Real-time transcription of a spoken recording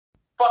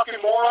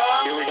fucking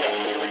moron. Here we go.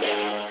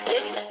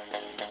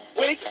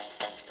 Wait.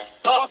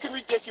 Fucking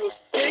ridiculous.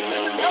 Wait.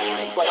 Fucking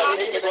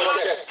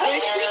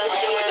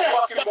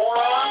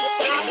moron.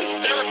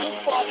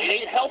 It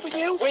ain't helping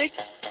you. Wait.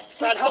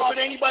 It's not helping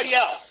anybody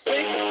else.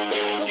 Wait.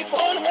 It's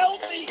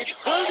unhealthy. It's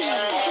hurting you.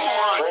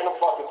 Random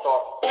fucking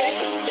thought. Wait.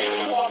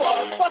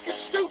 Fucking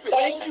stupid.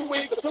 Thank you.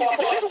 Wait. This is the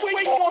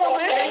way you want to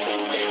live.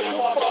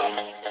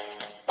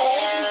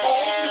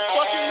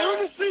 Fucking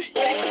lunacy.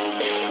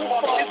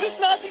 Is this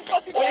Nazi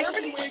fucking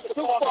Germany? I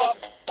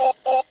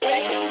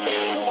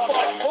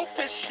hope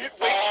this shit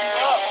wakes you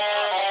up.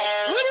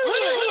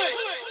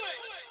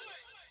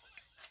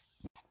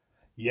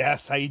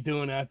 Yes, how you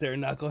doing out there,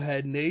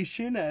 Knucklehead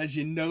Nation? As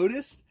you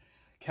noticed,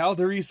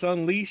 Calderese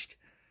Unleashed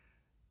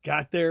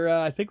got their,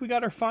 I think we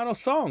got our final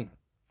song.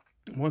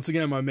 Once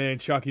again, my man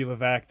Chucky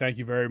Levac, thank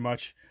you very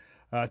much.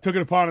 Took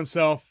it upon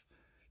himself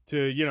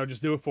to,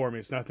 just do it for me.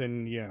 It's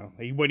nothing,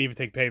 he wouldn't even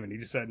take payment. He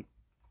just said,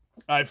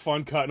 I had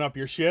fun cutting up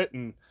your shit,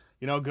 and,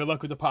 good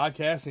luck with the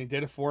podcast, and he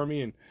did it for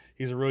me, and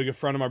he's a really good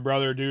friend of my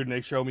brother, dude, and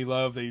they show me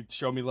love. They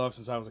showed me love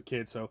since I was a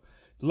kid, so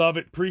love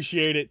it,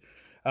 appreciate it.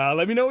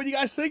 Let me know what you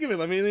guys think of it.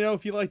 Let me know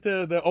if you like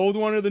the old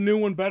one or the new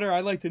one better. I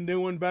like the new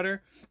one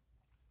better,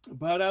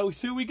 but we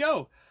see where we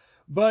go.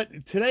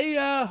 But today,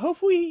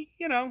 hopefully,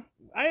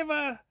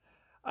 I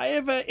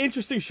have an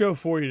interesting show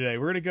for you today.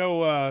 We're going to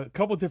go a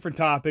couple different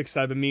topics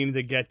I've been meaning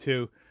to get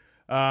to.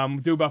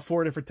 Do about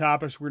 4 different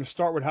topics. We're going to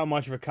start with how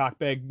much of a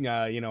cockbag,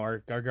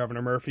 our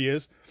Governor Murphy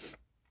is.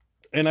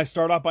 And I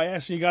start off by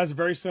asking you guys a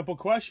very simple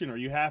question. Are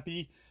you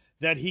happy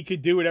that he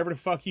could do whatever the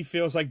fuck he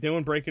feels like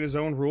doing, breaking his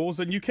own rules?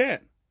 And you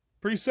can't.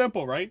 Pretty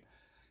simple, right?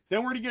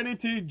 Then we're going to get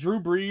into Drew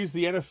Brees,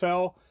 the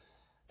NFL,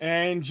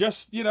 and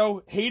just,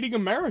 hating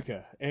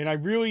America. And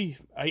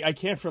I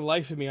can't for the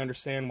life of me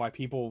understand why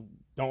people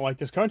don't like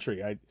this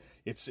country.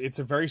 It's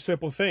a very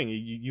simple thing.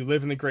 You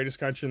live in the greatest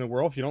country in the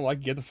world. If you don't like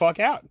it, get the fuck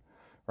out.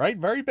 Right?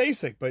 Very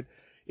basic. But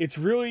it's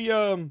really,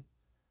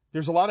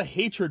 there's a lot of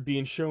hatred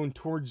being shown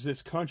towards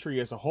this country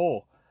as a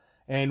whole.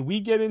 And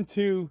we're going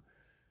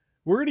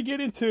to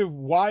get into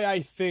why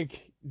I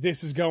think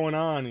this is going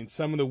on and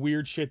some of the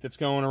weird shit that's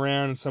going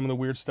around and some of the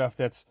weird stuff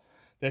that's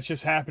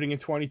just happening in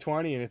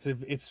 2020. And it's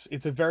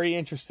a very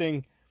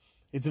interesting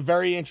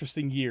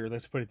year.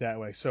 Let's put it that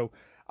way. So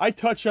I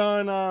touch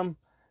on,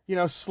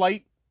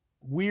 slight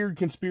weird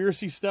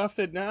conspiracy stuff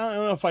that, now I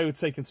don't know if I would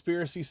say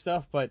conspiracy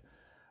stuff, but,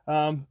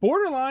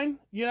 borderline,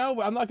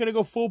 I'm not going to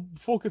go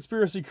full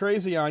conspiracy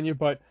crazy on you,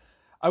 but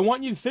I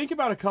want you to think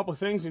about a couple of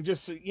things and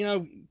just,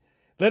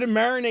 let it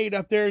marinate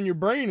up there in your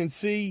brain and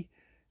see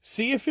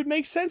if it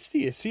makes sense to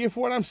you. See if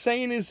what I'm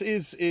saying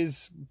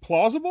is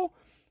plausible,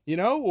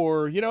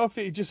 or, if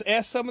it just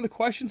ask some of the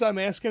questions I'm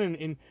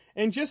asking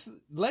and just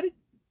let it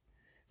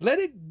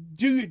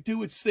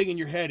do its thing in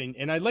your head.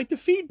 And I'd like the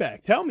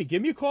feedback. Tell me,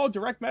 give me a call,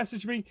 direct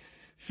message me,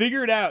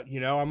 figure it out.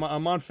 I'm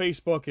on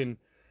Facebook and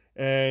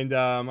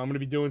I'm going to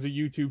be doing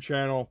the YouTube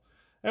channel,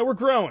 and we're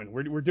growing.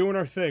 We're doing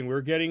our thing.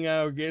 We're getting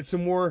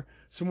some more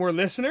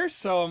listeners.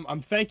 So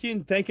I'm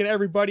thanking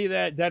everybody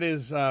that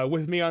is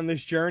with me on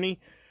this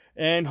journey.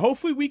 And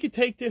hopefully we could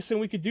take this and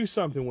we could do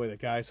something with it,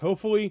 guys.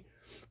 Hopefully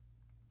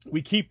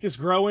we keep this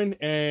growing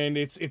and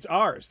it's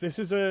ours.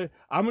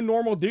 I'm a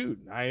normal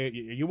dude.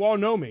 You all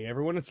know me.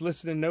 Everyone that's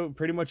listening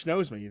pretty much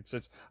knows me.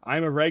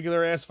 I'm a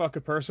regular ass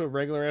fucking person with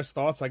regular ass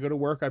thoughts. I go to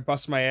work, I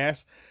bust my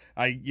ass.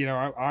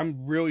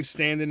 I'm really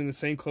standing in the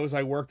same clothes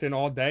I worked in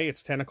all day.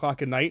 It's 10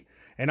 o'clock at night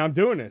and I'm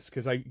doing this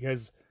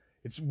because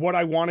it's what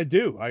I want to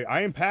do.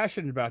 I am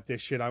passionate about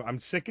this shit. I'm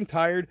sick and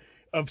tired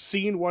of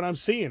seeing what I'm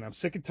seeing. I'm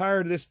sick and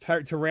tired of this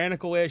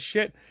tyrannical ass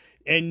shit,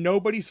 and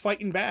nobody's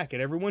fighting back,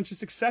 and everyone's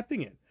just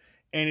accepting it,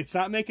 and it's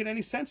not making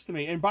any sense to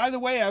me. And by the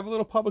way, I have a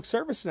little public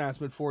service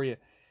announcement for you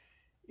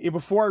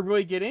before I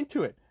really get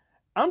into it.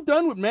 I'm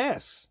done with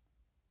masks.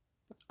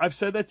 I've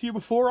said that to you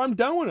before. I'm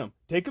done with them.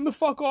 Take them the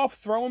fuck off.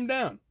 Throw them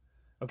down.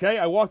 Okay?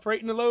 I walked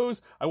right into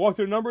Lowe's. I walked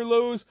through a number of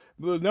Lowe's,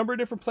 a number of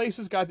different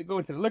places. Got to go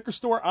into the liquor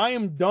store. I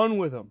am done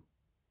with them.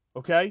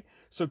 Okay?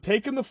 So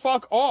take them the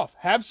fuck off.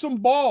 Have some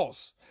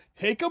balls.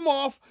 Take them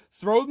off,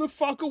 throw them the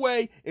fuck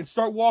away, and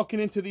start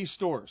walking into these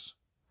stores.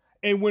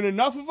 And when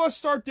enough of us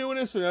start doing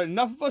this, and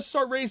enough of us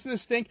start raising the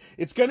stink,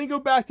 it's going to go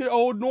back to the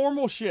old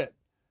normal shit.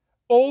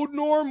 Old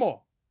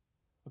normal.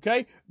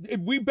 Okay?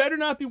 We better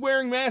not be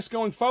wearing masks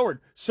going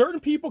forward. Certain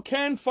people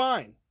can,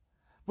 fine.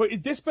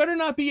 But this better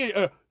not be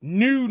a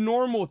new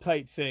normal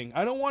type thing.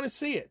 I don't want to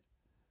see it.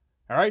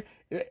 All right?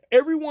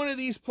 Every one of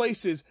these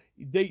places,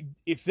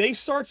 if they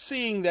start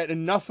seeing that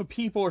enough of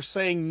people are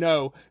saying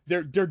no,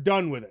 they're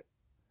done with it.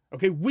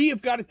 Okay, we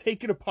have got to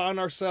take it upon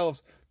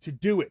ourselves to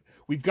do it.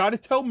 We've got to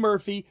tell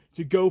Murphy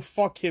to go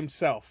fuck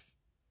himself.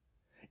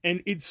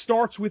 And it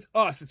starts with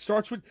us. It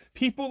starts with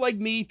people like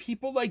me,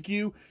 people like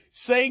you,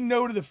 saying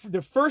no to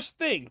the first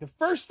thing,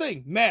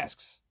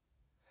 masks.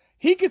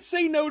 He could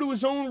say no to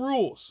his own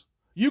rules.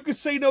 You could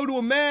say no to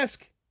a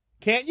mask,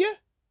 can't you?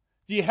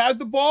 Do you have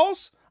the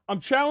balls? I'm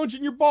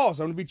challenging your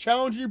balls. I'm going to be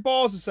challenging your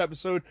balls this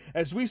episode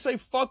as we say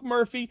fuck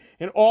Murphy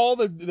and all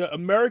the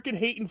American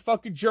hating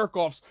fucking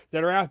jerk-offs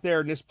that are out there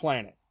in this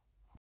planet.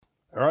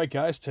 All right,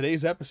 guys,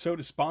 today's episode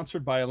is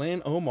sponsored by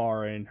Elaine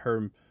Omar and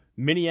her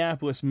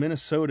Minneapolis,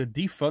 Minnesota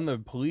defund the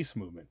police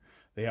movement.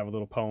 They have a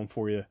little poem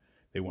for you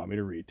they want me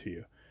to read to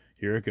you.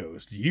 Here it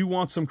goes. Do you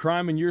want some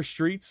crime in your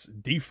streets?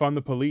 Defund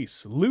the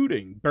police.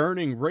 Looting,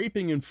 burning,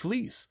 raping, and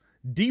fleece.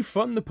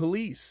 Defund the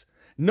police.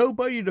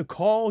 Nobody to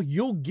call,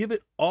 you'll give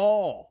it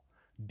all.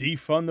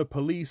 Defund the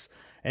police.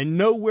 And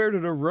nowhere to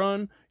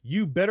run,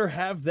 you better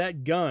have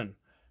that gun,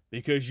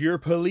 because your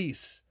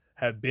police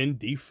have been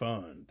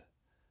defund.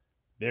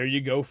 There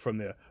you go from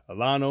the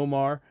Ilhan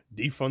Omar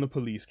Defund the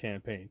Police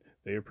campaign.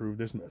 They approved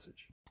this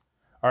message.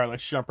 All right,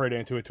 let's jump right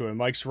into it.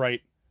 Mike's right.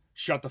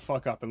 Shut the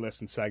fuck up and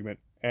listen segment.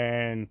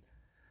 And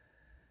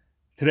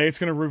today it's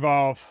going to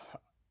revolve.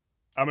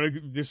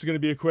 This is going to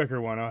be a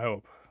quicker one. I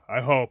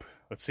hope.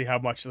 Let's see how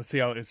much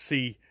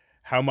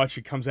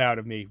it comes out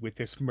of me with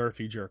this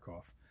Murphy jerk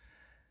off.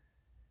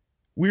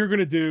 We're going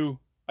to do.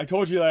 I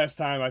told you last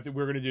time. I think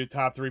we're going to do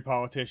top 3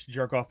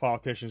 jerk off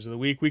politicians of the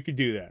week. We could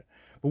do that.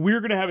 But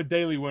we're going to have a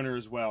daily winner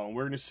as well, and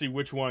we're going to see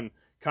which one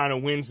kind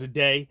of wins the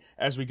day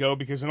as we go,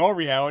 because in all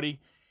reality,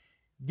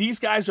 these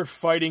guys are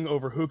fighting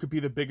over who could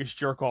be the biggest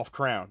jerk-off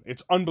crown.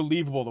 It's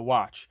unbelievable to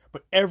watch.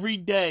 But every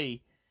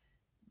day,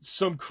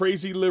 some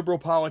crazy liberal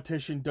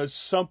politician does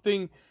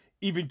something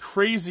even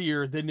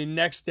crazier than the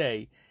next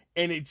day,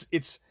 and it's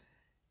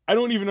I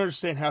don't even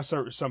understand how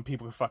some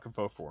people can fucking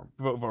vote for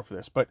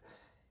this. But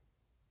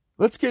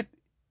let's get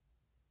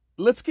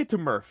to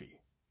Murphy.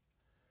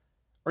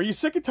 Are you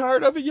sick and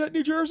tired of it yet,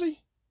 New Jersey?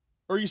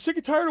 Are you sick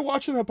and tired of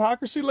watching the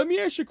hypocrisy? Let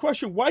me ask you a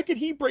question. Why could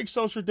he break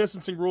social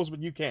distancing rules,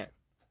 but you can't?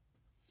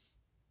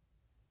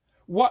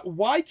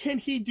 Why can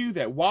he do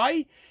that?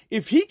 Why,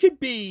 if he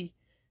could be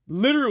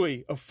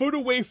literally a foot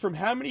away from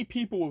how many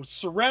people,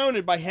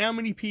 surrounded by how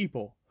many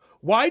people,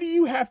 why do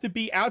you have to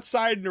be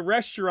outside in a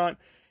restaurant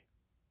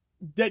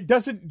that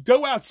doesn't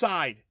go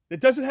outside, that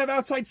doesn't have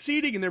outside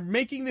seating, and they're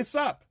making this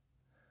up?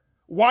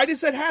 Why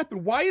does that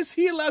happen? Why is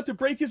he allowed to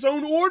break his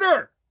own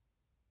order?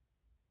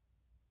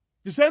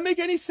 Does that make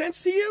any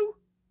sense to you?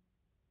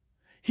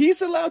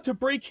 He's allowed to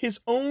break his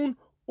own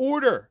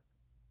order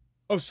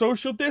of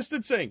social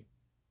distancing.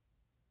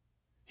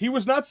 He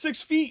was not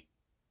 6 feet.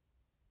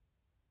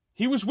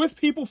 He was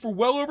with people for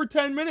well over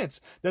 10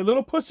 minutes. That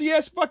little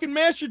pussy-ass fucking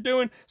mash you're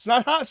doing, it's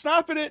not hot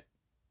stopping it.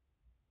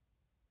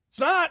 It's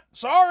not.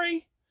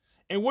 Sorry.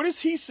 And what does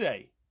he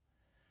say?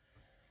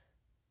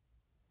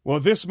 Well,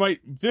 this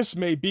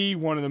may be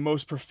one of the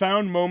most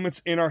profound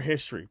moments in our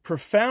history.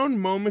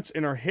 Profound moments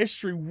in our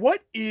history.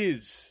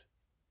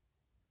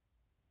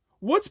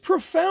 What's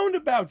profound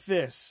about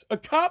this? A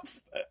cop.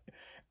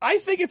 I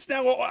think it's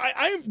now.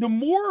 The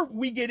more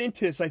we get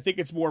into this, I think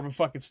it's more of a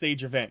fucking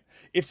stage event.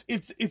 It's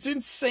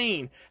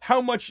insane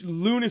how much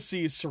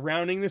lunacy is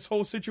surrounding this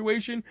whole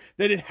situation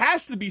that it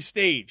has to be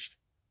staged.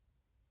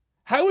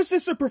 How is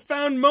this a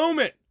profound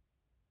moment?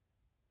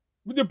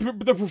 The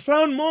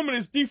profound moment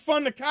is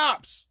defund the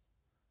cops.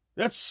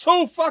 That's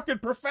so fucking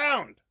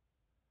profound.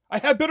 I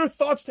have better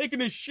thoughts taking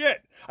this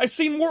shit. I've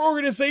seen more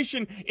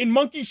organization in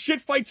monkey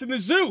shit fights in the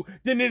zoo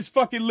than this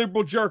fucking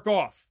liberal jerk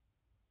off.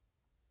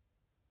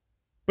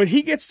 But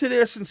he gets to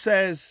this and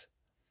says,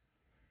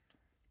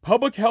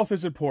 public health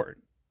is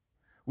important.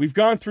 We've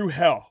gone through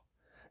hell.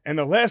 And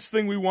the last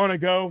thing we want to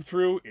go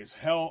through is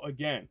hell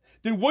again.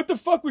 Then what the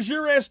fuck was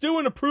your ass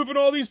doing approving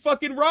all these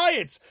fucking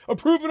riots?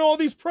 Approving all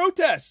these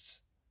protests?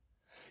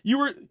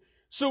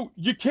 So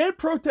you can't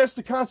protest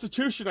the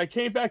Constitution. I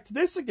came back to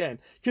this again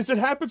because it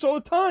happens all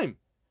the time.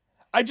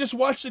 I just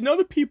watched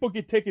another people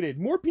get ticketed.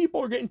 More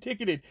people are getting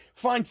ticketed,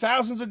 fined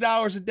thousands of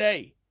dollars a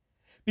day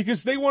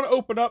because they want to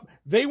open up.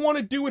 They want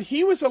to do what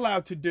he was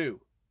allowed to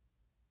do.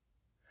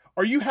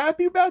 Are you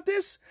happy about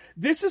this?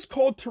 This is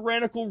called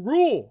tyrannical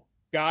rule,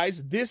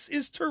 guys. This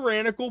is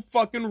tyrannical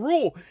fucking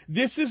rule.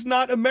 This is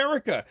not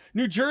America.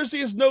 New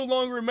Jersey is no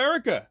longer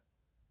America.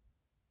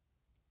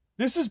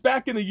 This is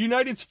back in the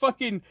United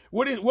fucking,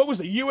 what was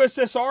it,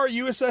 USSR,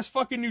 USS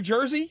fucking New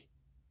Jersey?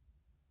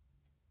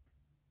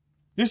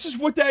 This is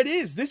what that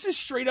is. This is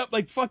straight up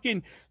like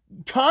fucking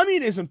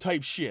communism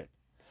type shit.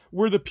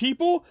 Where the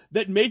people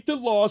that make the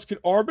laws can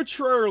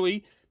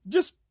arbitrarily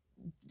just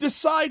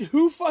decide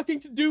who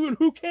fucking can do and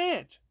who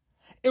can't.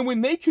 And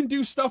when they can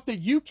do stuff that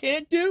you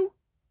can't do,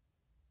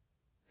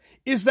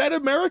 is that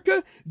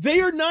America? They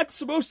are not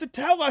supposed to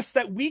tell us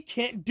that we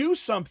can't do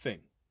something.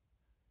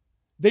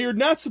 They are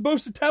not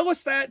supposed to tell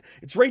us that.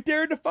 It's right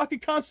there in the fucking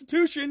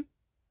Constitution.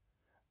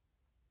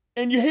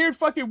 And you hear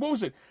fucking, what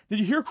was it? Did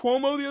you hear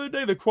Cuomo the other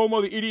day?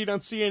 The idiot on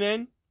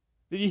CNN?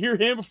 Did you hear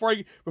him before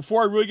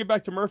I really get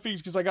back to Murphy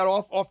because I got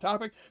off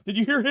topic? Did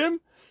you hear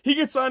him? He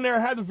gets on there.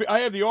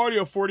 I have the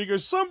audio for it. He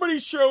goes, somebody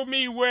show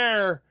me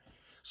where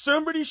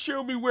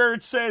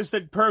it says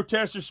that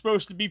protests are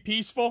supposed to be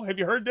peaceful. Have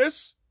you heard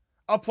this?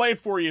 I'll play it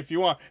for you if you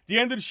want. At the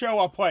end of the show,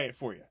 I'll play it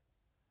for you.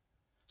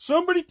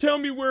 Somebody tell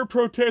me where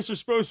protests are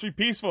supposed to be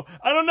peaceful.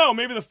 I don't know.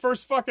 Maybe the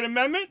First fucking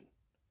Amendment?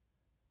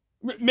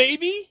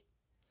 Maybe?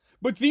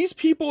 But these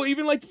people,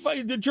 even like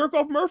the jerk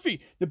off Murphy,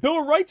 the Bill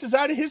of Rights is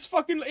out of his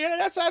fucking,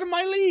 that's out of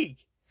my league.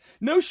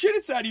 No shit,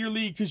 it's out of your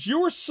league because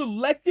you were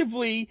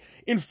selectively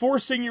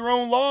enforcing your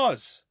own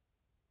laws.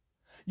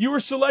 You were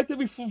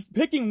selectively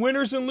picking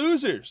winners and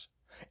losers.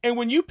 And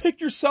when you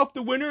pick yourself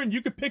the winner and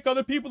you can pick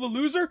other people the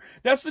loser,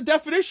 that's the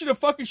definition of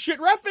fucking shit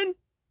reffing.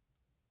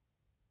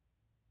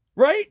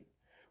 Right?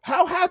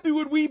 How happy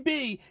would we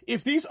be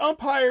if these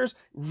umpires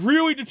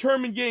really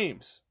determined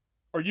games?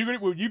 Would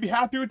you be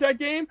happy with that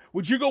game?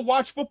 Would you go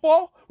watch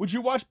football? Would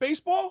you watch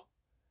baseball?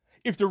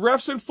 If the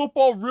refs in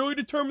football really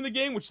determine the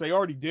game, which they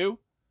already do,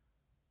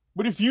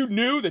 but if you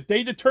knew that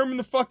they determined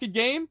the fucking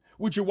game,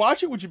 would you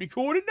watch it? Would you be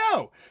cool with it?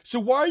 No. So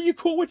why are you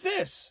cool with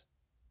this?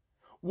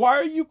 Why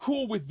are you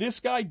cool with this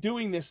guy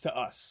doing this to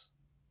us?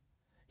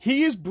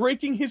 He is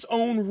breaking his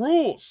own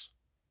rules.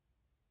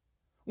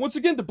 Once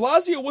again, de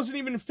Blasio wasn't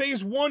even in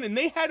phase 1, and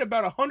they had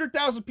about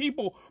 100,000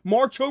 people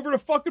march over to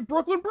fucking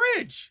Brooklyn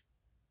Bridge.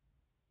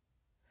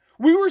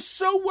 We were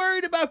so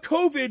worried about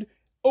COVID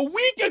a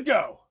week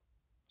ago.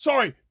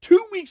 Sorry,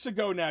 2 weeks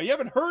ago now. You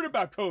haven't heard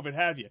about COVID,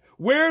 have you?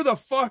 Where the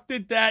fuck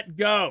did that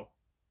go?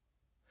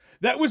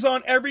 That was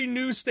on every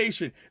news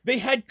station. They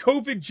had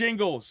COVID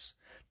jingles.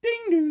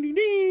 Ding, ding, ding,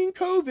 ding,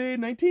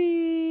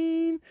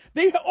 COVID-19.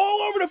 They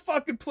all over the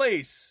fucking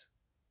place.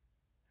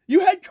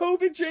 You had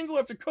COVID jingle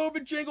after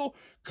COVID jingle,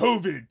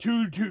 COVID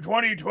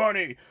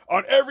 2020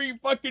 on every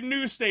fucking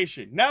news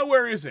station. Now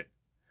where is it?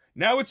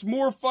 Now it's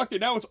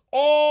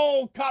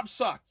all cops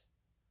suck.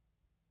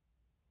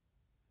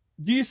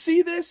 Do you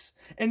see this?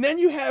 And then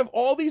you have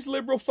all these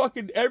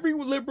every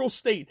liberal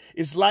state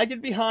is lagging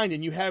behind,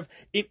 and you have,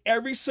 in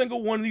every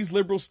single one of these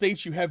liberal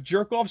states, you have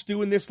jerk-offs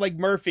doing this like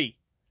Murphy.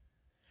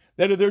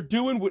 That they're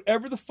doing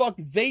whatever the fuck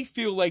they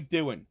feel like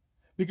doing.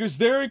 Because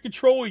they're in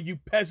control of you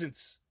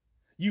peasants.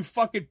 You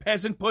fucking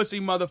peasant pussy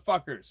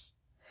motherfuckers.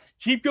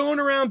 Keep going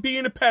around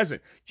being a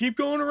peasant. Keep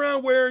going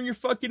around wearing your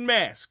fucking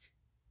mask.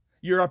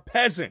 You're a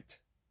peasant.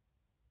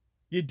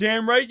 You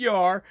damn right you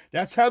are.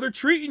 That's how they're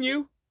treating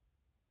you.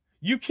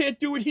 You can't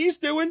do what he's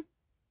doing.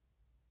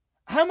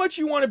 How much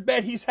you want to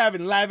bet he's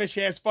having lavish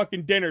ass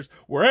fucking dinners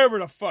wherever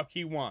the fuck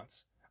he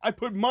wants? I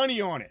put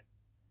money on it.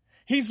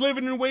 He's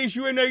living in ways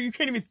you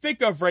can't even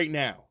think of right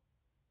now.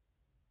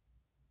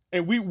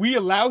 And we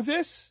allow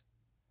this?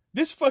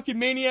 This fucking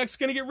maniac's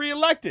gonna get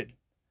reelected.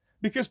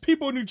 Because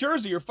people in New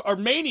Jersey are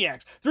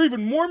maniacs. They're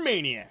even more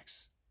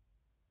maniacs.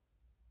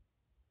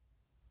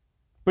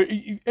 But,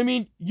 I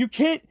mean, you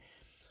can't...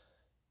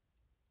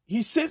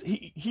 He says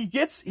he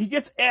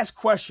gets asked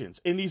questions,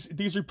 and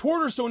these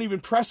reporters don't even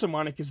press him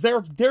on it because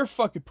they're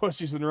fucking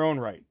pussies in their own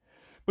right.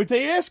 But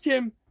they ask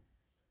him,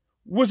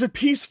 was it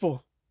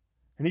peaceful?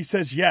 And he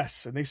says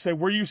yes. And they say,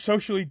 were you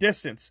socially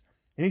distanced?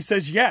 And he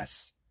says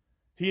yes.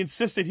 He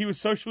insisted he was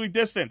socially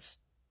distanced.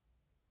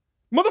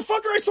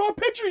 Motherfucker, I saw a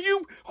picture of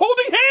you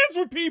holding hands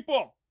with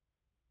people.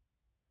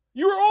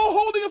 You were all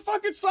holding a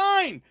fucking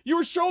sign. You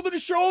were shoulder to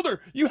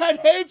shoulder. You had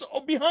heads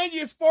behind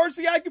you as far as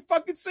the eye could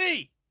fucking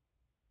see.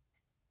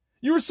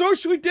 You were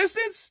socially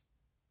distanced?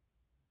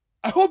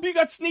 I hope you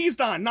got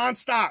sneezed on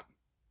nonstop.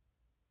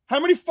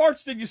 How many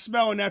farts did you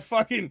smell in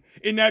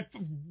that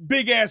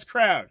big ass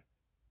crowd?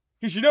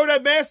 Because you know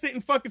that mask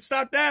didn't fucking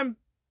stop them.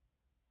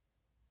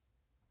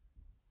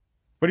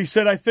 But he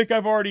said, I think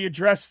I've already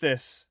addressed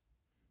this.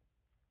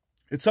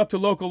 It's up to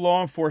local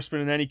law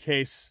enforcement in any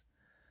case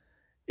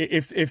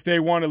if they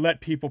want to let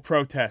people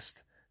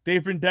protest.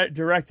 They've been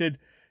directed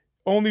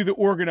only the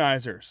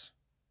organizers.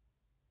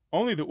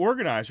 Only the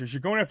organizers.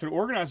 You're going after the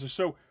organizers.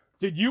 So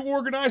did you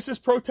organize this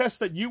protest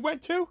that you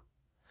went to?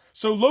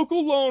 So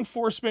local law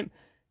enforcement,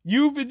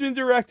 you've been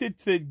directed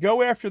to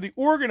go after the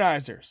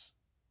organizers.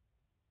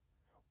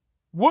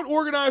 What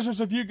organizers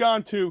have you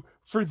gone to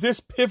for this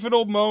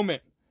pivotal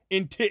moment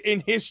in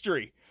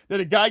history? That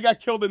a guy got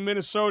killed in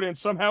Minnesota and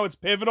somehow it's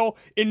pivotal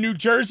in New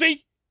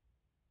Jersey?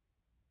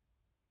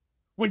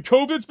 When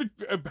COVID's been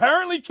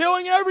apparently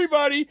killing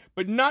everybody,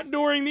 but not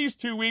during these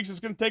 2 weeks, it's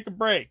going to take a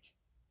break.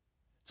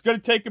 It's going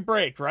to take a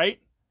break, right?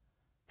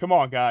 Come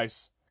on,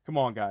 guys. Come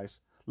on, guys.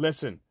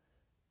 Listen,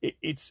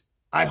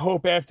 I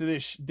hope after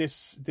this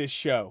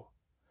show,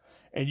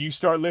 and you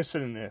start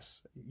listening to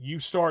this, you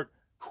start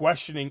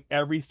questioning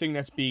everything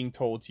that's being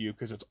told to you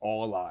because it's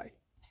all a lie.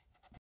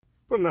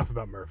 But enough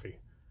about Murphy.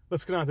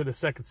 Let's get on to the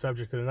second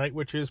subject of the night,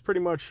 which is pretty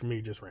much me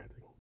just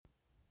ranting.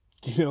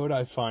 You know what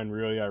I find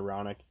really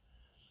ironic?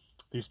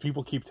 These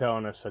people keep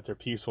telling us that they're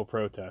peaceful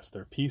protests.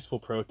 They're peaceful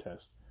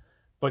protests.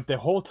 But the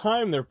whole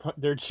time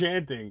they're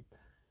chanting,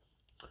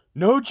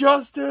 no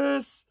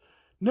justice,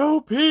 no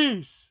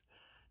peace,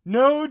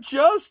 no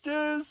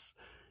justice,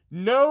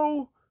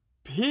 no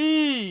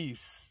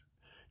peace,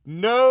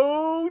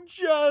 no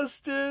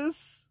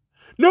justice,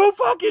 no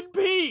fucking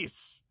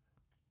peace.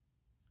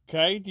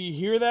 Okay, do you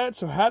hear that?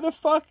 So how the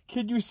fuck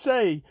could you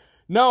say,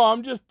 no,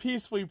 I'm just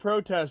peacefully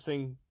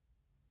protesting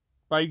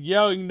by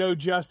yelling no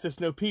justice,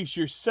 no peace?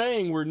 You're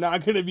saying we're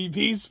not going to be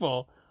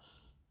peaceful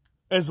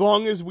as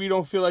long as we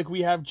don't feel like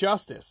we have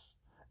justice.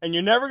 And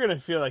you're never going to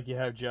feel like you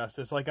have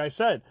justice, like I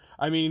said.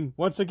 I mean,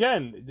 once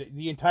again,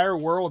 the entire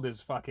world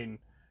is fucking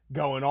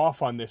going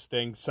off on this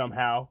thing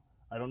somehow.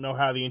 I don't know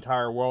how the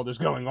entire world is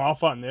going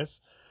off on this.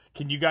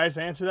 Can you guys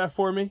answer that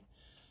for me?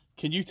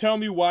 Can you tell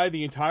me why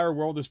the entire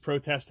world is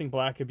protesting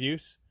black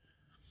abuse?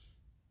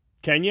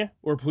 Can you?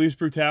 Or police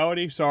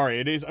brutality? Sorry,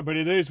 it is, but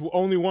it is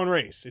only one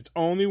race. It's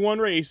only one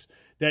race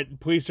that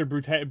police are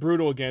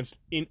brutal against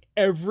in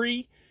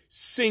every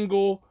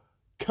single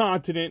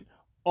continent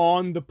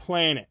on the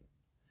planet.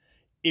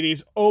 It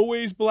is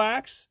always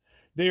blacks.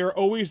 They are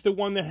always the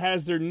one that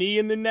has their knee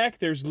in the neck.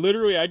 There's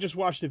literally, I just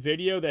watched a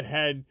video that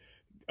had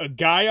a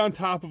guy on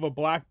top of a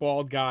black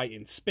bald guy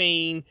in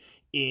Spain,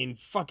 in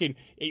fucking,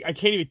 I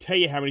can't even tell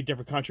you how many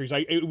different countries.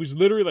 It was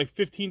literally like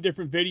 15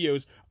 different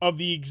videos of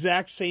the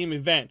exact same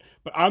event.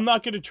 But I'm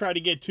not going to try to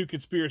get too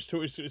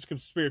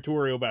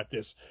conspiratorial about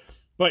this.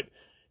 But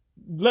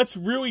let's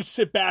really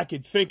sit back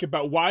and think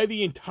about why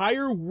the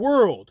entire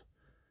world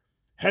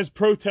has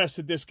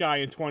protested this guy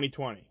in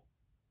 2020.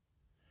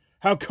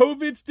 How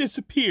COVID's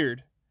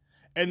disappeared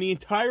and the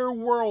entire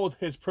world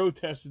has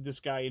protested this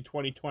guy in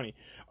 2020.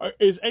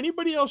 Is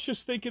anybody else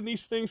just thinking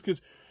these things?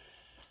 Because,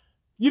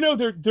 you know,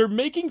 they're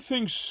making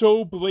things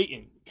so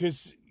blatant.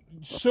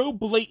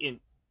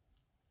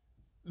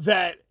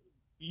 That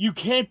you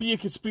can't be a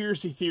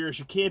conspiracy theorist.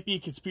 You can't be a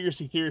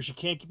conspiracy theorist. You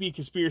can't be a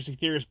conspiracy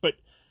theorist. But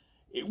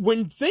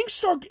when things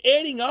start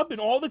adding up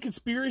and all the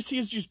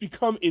conspiracies just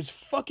become is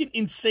fucking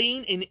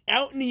insane and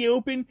out in the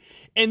open,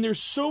 and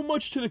there's so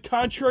much to the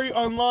contrary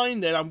online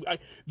that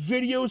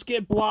videos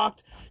get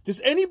blocked. Does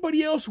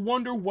anybody else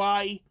wonder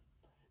why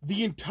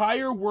the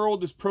entire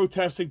world is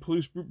protesting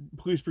police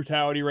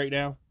brutality right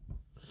now?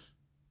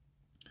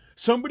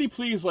 Somebody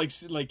please, like,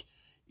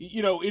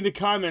 you know, in the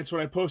comments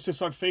when I post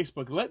this on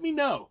Facebook, let me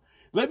know.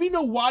 Let me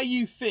know why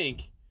you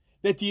think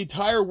that the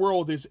entire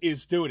world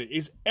is doing it.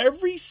 Is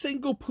every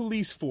single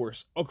police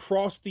force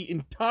across the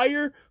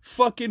entire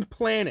fucking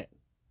planet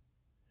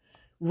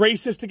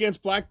racist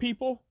against black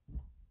people?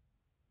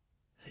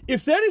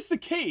 If that is the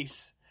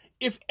case,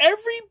 if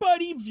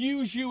everybody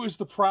views you as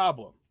the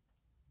problem,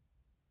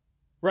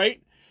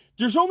 right?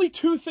 There's only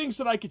two things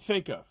that I could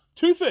think of.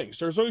 Two things.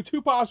 There's only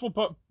two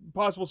possible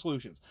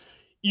solutions.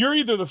 You're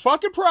either the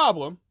fucking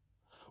problem,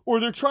 or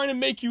they're trying to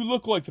make you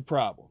look like the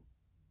problem.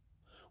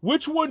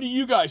 Which one do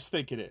you guys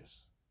think it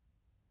is?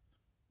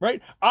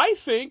 Right? I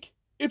think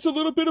it's a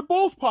little bit of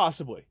both,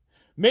 possibly.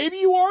 Maybe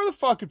you are the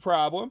fucking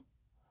problem,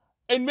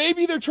 and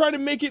maybe they're trying to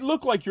make it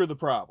look like you're the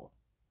problem.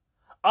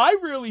 I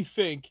really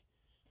think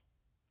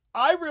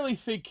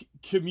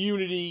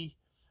community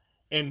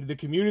and the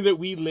community that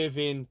we live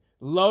in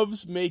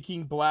loves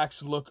making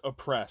blacks look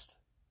oppressed.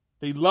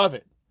 They love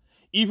it,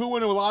 even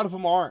when a lot of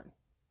them aren't.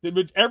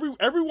 But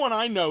everyone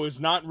I know is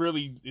not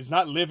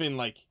living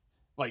like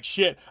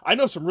shit. I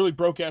know some really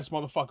broke ass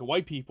motherfucking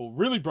white people,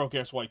 really broke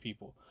ass white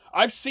people.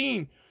 I've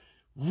seen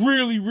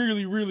really,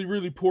 really, really,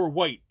 really poor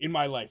white in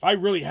my life. I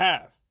really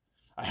have.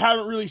 I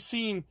haven't really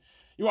seen,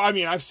 you know, I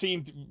mean, I've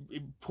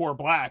seen poor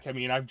black. I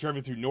mean, I've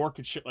driven through Newark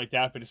and shit like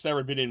that, but it's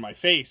never been in my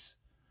face,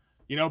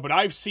 you know. But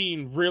I've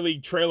seen really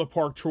trailer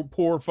park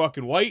poor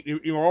fucking white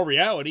in all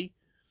reality,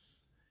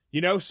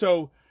 you know.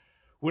 So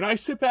when I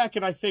sit back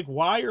and I think,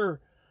 why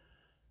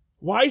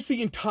is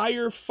the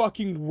entire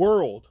fucking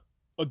world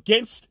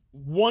against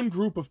one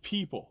group of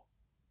people?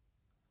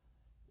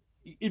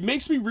 It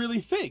makes me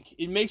really think.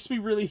 It makes me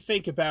really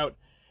think about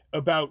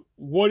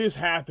what is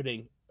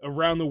happening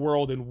around the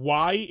world and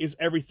why is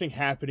everything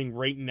happening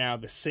right now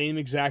the same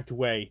exact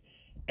way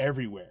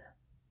everywhere.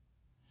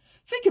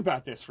 Think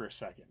about this for a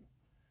second.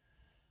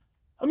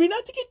 I mean,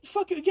 not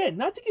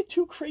to get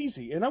too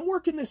crazy, and I'm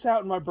working this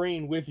out in my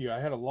brain with you.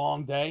 I had a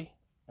long day.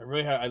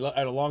 I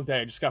had a long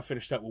day. I just got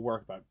finished up with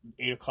work about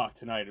 8 o'clock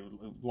tonight. It was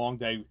a long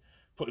day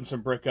putting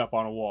some brick up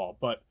on a wall.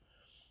 But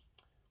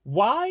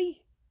why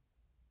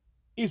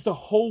is the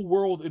whole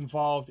world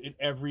involved in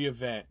every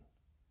event?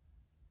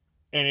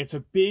 And it's a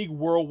big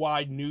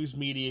worldwide news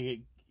media,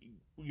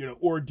 you know,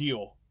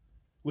 ordeal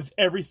with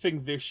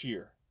everything this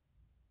year.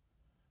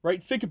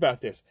 Right? Think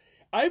about this.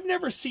 I've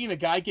never seen a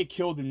guy get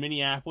killed in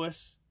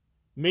Minneapolis,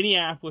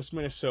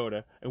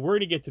 Minnesota. And we're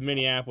going to get to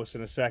Minneapolis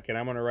in a second.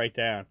 I'm going to write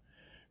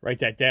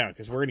that down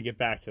because we're going to get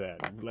back to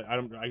that.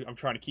 I'm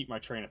trying to keep my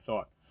train of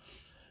thought.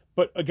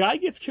 But a guy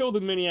gets killed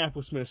in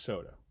Minneapolis,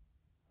 Minnesota,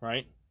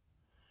 right?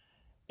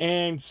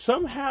 And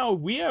somehow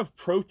we have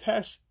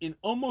protests in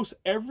almost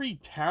every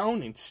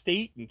town and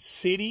state and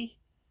city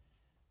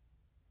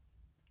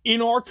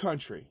in our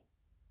country.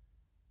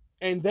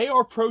 And they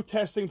are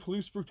protesting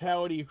police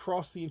brutality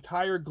across the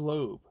entire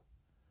globe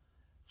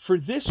for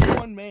this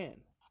one man,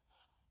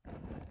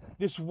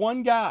 this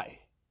one guy.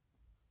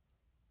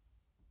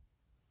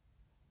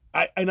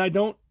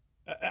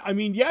 I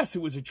mean, yes,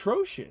 it was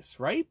atrocious,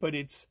 right? But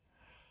it's,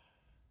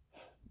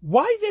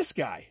 why this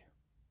guy?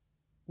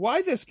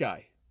 Why this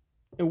guy?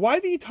 And why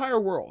the entire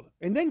world?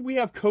 And then we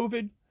have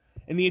COVID,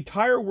 and the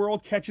entire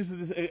world catches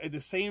the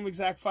same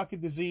exact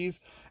fucking disease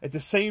at the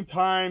same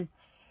time.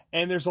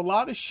 And there's a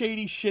lot of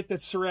shady shit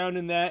that's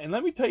surrounding that. And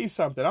let me tell you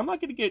something. I'm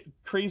not going to get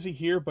crazy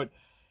here, but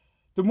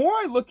the more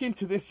I look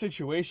into this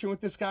situation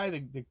with this guy,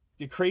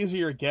 the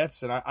crazier it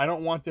gets. And I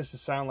don't want this to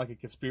sound like a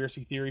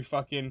conspiracy theory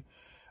fucking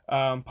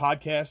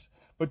podcast,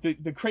 but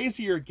the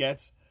crazier it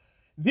gets.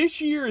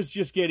 this year is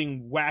just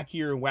getting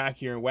wackier and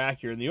wackier and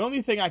wackier. And the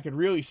only thing I could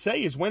really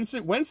say is when's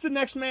the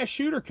next mass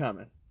shooter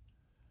coming?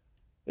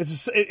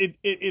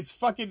 It's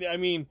fucking. I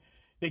mean,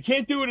 they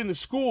can't do it in the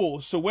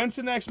schools. So when's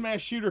the next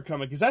mass shooter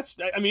coming? Because that's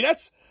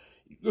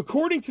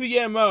according to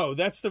the MO.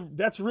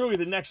 That's really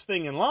the next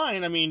thing in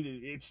line. I mean,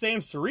 it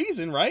stands to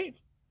reason, right?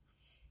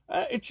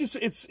 It's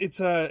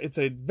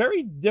a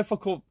very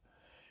difficult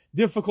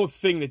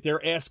thing that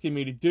they're asking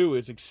me to do,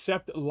 is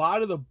accept a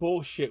lot of the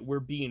bullshit we're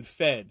being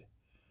fed.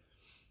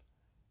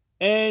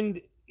 And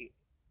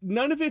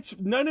none of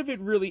it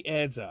really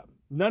adds up.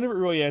 None of it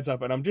really adds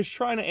up. And I'm just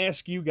trying to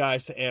ask you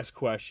guys to ask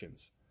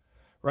questions,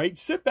 right?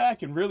 Sit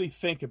back and really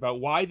think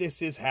about why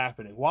this is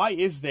happening. Why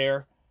is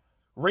there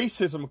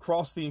racism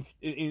across the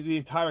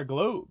entire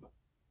globe,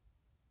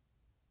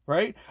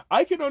 right?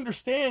 I can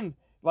understand,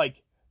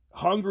 like,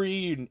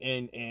 Hungary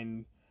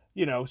and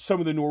you know, some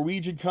of the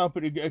Norwegian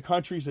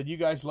countries that you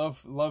guys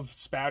love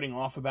spouting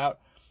off about.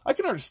 I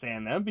can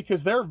understand them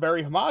because they're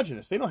very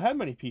homogenous. They don't have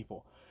many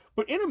people.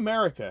 But in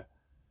America,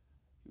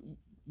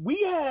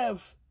 we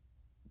have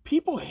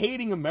people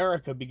hating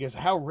America because of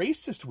how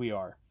racist we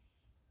are.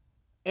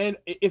 And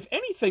if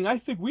anything, I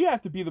think we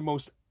have to be the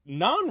most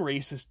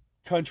non-racist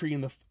country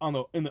on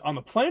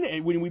the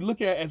planet when we look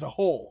at it as a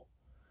whole.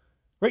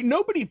 Right?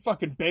 Nobody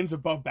fucking bends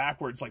above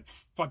backwards like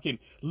fucking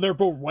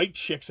liberal white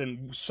chicks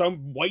and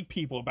some white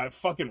people about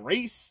fucking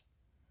race.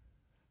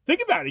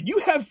 Think about it. You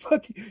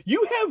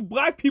have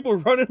black people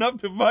running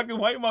up to fucking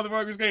white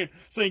motherfuckers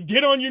saying,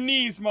 "Get on your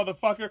knees,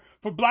 motherfucker,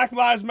 for Black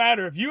Lives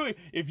Matter. If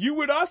you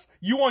with us,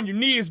 you on your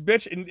knees,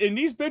 bitch." And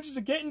these bitches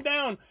are getting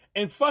down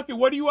and fucking,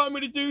 "What do you want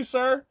me to do,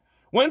 sir?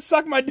 When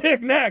suck my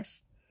dick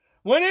next?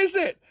 When is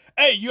it?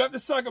 Hey, you have to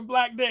suck a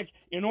black dick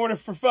in order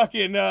for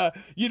fucking,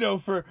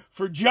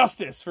 for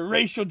justice, for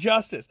racial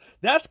justice."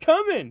 That's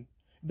coming.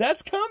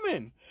 That's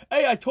coming.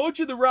 Hey, I told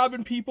you the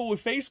robbing people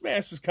with face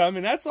masks was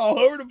coming. That's all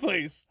over the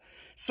place.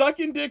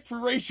 Sucking dick for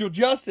racial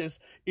justice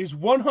is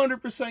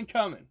 100%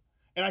 coming.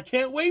 And I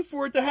can't wait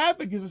for it to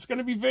happen because it's going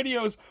to be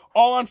videos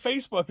all on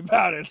Facebook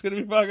about it. It's going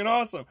to be fucking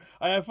awesome.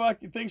 I have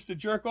fucking things to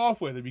jerk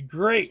off with. It'd be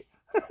great.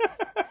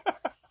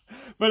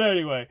 But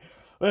anyway,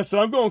 listen,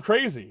 I'm going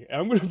crazy.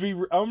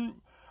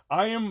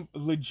 I am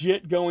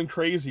legit going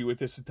crazy with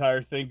this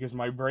entire thing because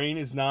my brain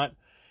is not,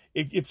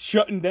 it's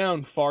shutting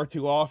down far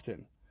too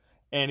often.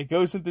 And it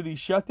goes into these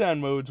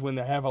shutdown modes when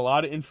they have a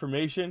lot of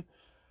information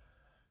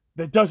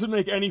that doesn't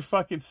make any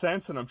fucking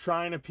sense, and I'm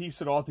trying to piece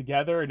it all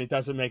together, and it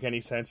doesn't make any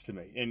sense to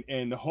me.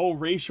 And the whole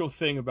racial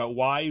thing about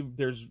why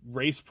there's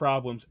race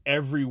problems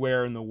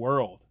everywhere in the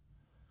world.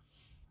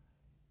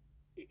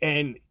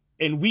 And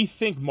we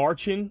think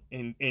marching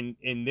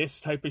and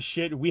this type of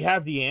shit, we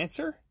have the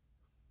answer,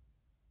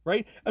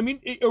 right? I mean,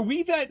 are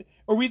we that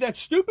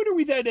stupid or are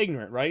we that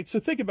ignorant, right? So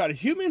think about it.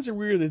 Humans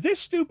are either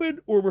this stupid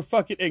or we're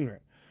fucking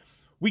ignorant.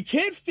 We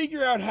can't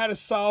figure out how to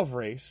solve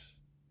race,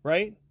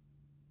 right?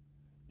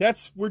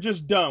 We're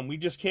just dumb. We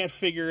just can't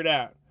figure it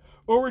out.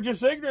 Or we're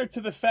just ignorant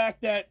to the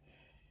fact that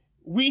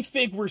we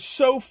think we're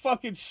so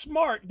fucking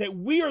smart that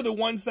we are the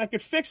ones that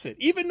could fix it.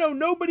 Even though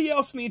nobody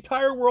else in the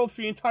entire world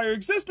for the entire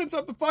existence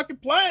of the fucking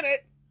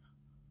planet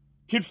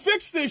can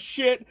fix this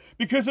shit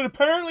because it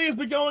apparently has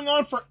been going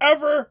on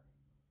forever.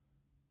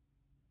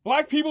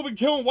 Black people been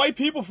killing white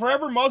people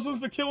forever. Muslims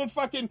been killing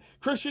fucking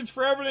Christians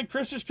forever. Then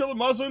Christians kill the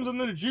Muslims, and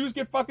then the Jews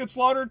get fucking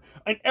slaughtered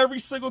in every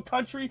single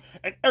country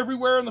and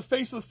everywhere on the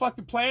face of the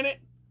fucking planet.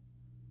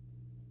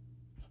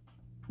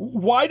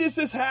 Why does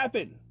this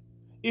happen?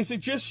 Is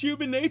it just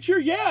human nature?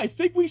 Yeah, I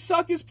think we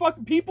suck as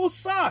fucking people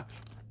suck.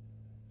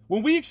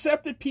 When we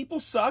accept that people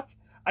suck,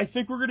 I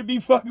think we're going to be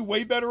fucking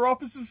way better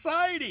off as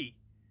society.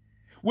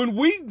 When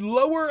we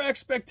lower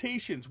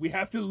expectations, we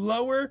have to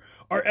lower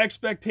our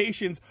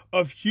expectations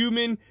of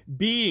human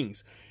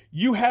beings.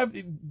 We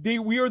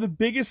are the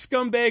biggest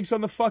scumbags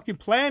on the fucking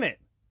planet.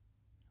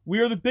 We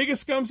are the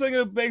biggest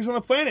scumbags on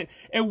the planet.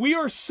 And we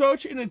are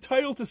such an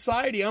entitled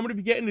society. I'm going to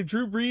be getting to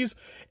Drew Brees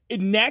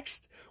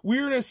next.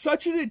 We're in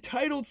such an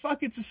entitled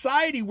fucking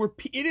society where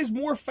it is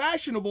more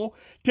fashionable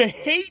to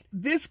hate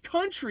this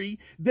country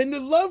than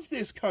to love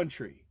this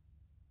country.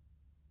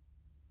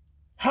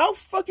 How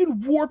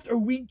fucking warped are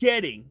we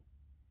getting?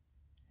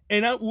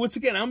 And once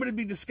again, I'm going to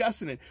be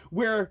discussing it,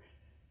 where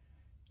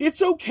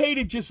it's okay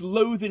to just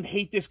loathe and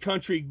hate this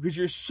country because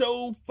you're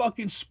so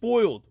fucking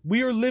spoiled.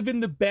 We are living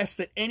the best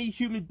that any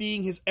human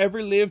being has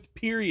ever lived,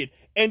 period.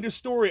 End of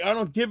story. I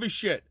don't give a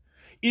shit.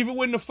 Even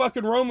when the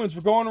fucking Romans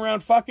were going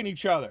around fucking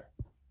each other.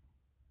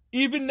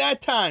 Even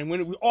that time,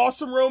 when it was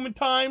awesome Roman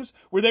times,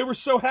 where they were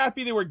so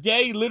happy they were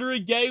gay, literally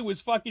gay,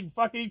 was fucking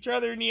each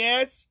other in the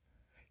ass.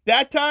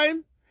 That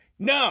time?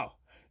 No.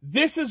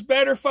 This is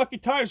better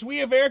fucking times. We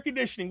have air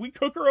conditioning. We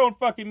cook our own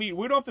fucking meat.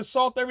 We don't have to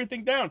salt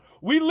everything down.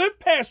 We live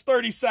past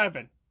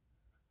 37.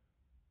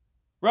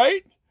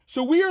 Right?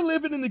 So we are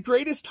living in the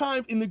greatest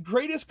time, in the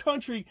greatest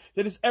country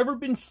that has ever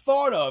been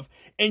thought of.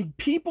 And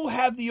people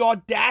have the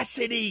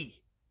audacity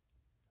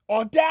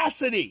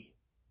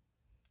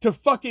to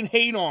fucking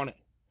hate on it.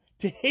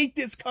 To hate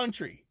this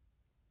country.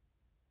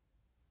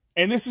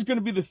 And this is going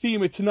to be the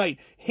theme of tonight.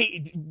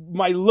 Hate,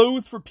 my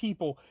loathe for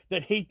people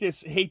that hate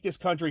this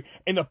country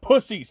and the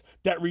pussies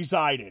that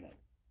reside in it.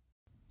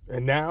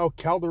 And now,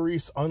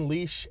 Calderese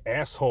Unleash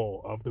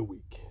Asshole of the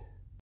Week.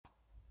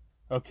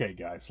 Okay,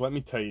 guys, let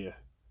me tell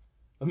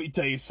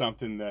you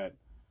something that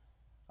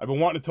I've been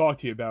wanting to talk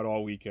to you about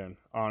all weekend,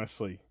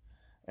 honestly.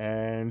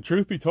 And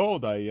truth be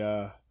told,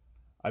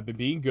 I've been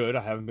being good.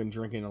 I haven't been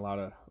drinking a lot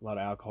of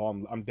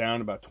alcohol. I'm down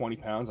about 20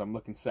 pounds. I'm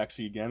looking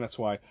sexy again. That's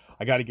why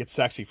I got to get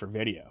sexy for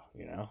video.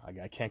 You know,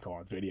 I can't go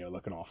on video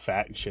looking all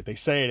fat and shit. They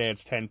say it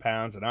adds 10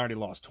 pounds, and I already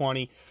lost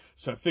 20.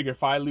 So I figure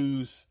if I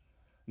lose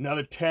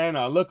another 10,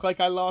 I'll look like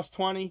I lost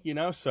 20. You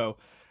know, so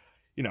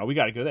we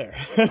got to go there.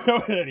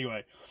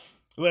 Anyway,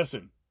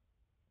 listen.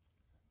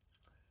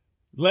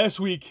 Last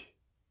week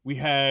we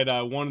had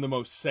one of the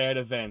most sad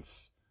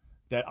events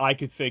that I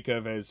could think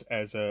of as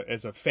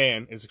a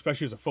fan,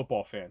 especially as a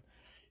football fan.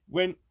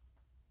 When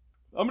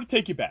I'm going to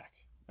take you back,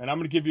 and I'm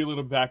going to give you a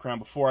little background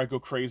before I go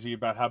crazy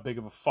about how big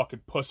of a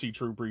fucking pussy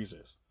Drew Brees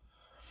is.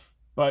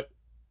 But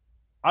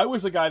I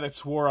was a guy that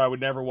swore I would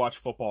never watch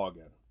football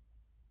again.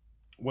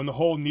 When the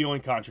whole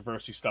kneeling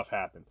controversy stuff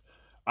happened,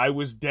 I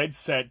was dead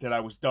set that I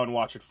was done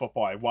watching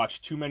football. I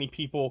watched too many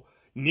people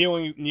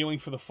kneeling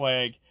for the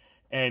flag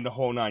and the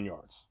whole 9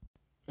 yards.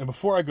 And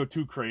before I go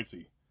too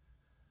crazy,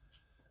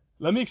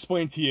 let me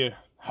explain to you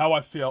how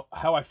I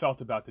felt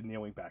about the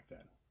kneeling back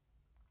then.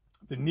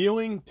 The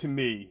kneeling, to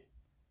me,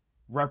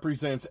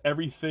 represents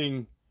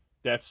everything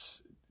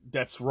that's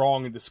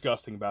wrong and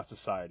disgusting about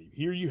society.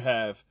 Here you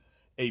have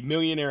a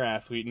millionaire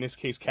athlete, in this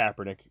case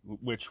Kaepernick,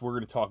 which we're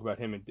going to talk about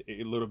him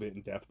a little bit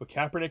in depth. But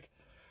Kaepernick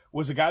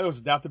was a guy that was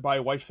adopted by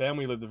a white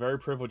family, lived a very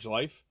privileged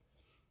life,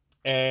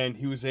 and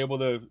he was able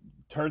to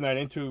turn that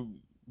into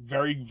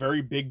very,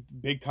 very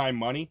big time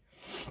money.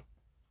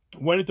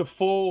 Went into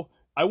full,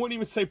 I wouldn't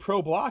even say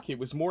pro-black. It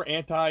was more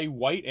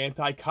anti-white,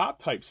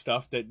 anti-cop type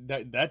stuff.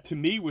 That to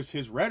me was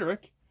his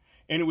rhetoric,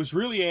 and it was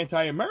really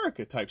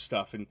anti-America type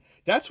stuff. And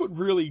that's what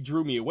really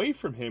drew me away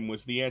from him,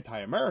 was the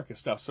anti-America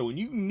stuff. So when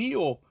you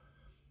kneel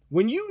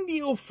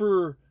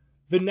for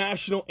the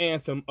national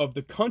anthem of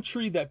the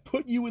country that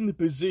put you in the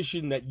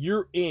position that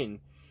you're in,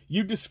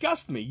 you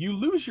disgust me. You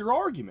lose your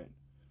argument.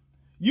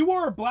 You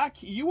are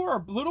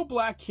a little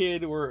black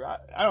kid, or I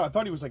don't know, I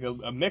thought he was like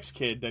a mixed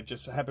kid that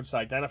just happens to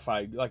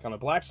identify like on the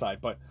black side,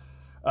 but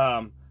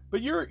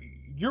you're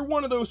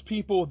one of those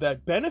people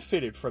that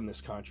benefited from this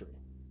country.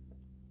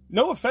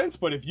 No offense,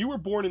 but if you were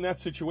born in that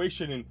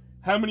situation in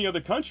how many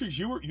other countries,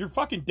 you're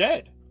fucking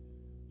dead.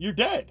 You're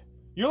dead.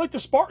 You're like the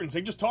Spartans.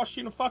 They just tossed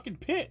you in a fucking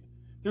pit.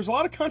 There's a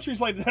lot of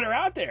countries like that are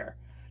out there.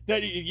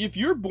 That if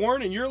you're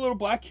born and you're a little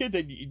black kid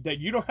that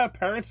you don't have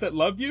parents that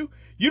love you,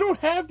 you don't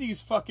have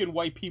these fucking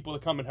white people to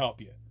come and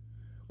help you.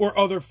 Or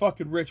other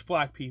fucking rich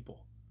black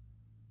people.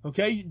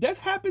 Okay? That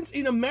happens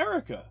in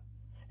America.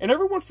 And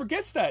everyone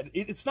forgets that.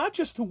 It's not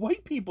just the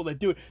white people that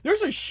do it.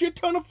 There's a shit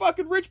ton of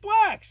fucking rich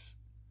blacks.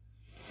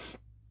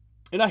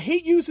 And I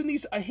hate using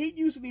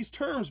these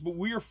terms, but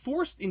we are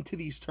forced into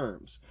these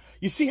terms.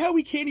 You see how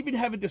we can't even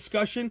have a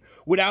discussion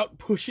without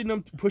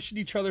pushing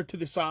each other to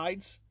the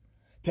sides?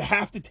 To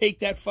have to take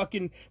that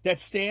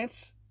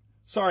stance.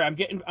 Sorry, I'm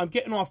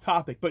getting off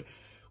topic, but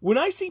when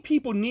I see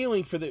people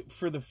kneeling for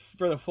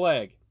the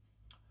flag,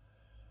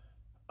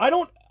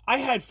 I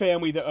had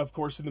family that, of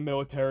course, in the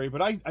military,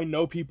 but I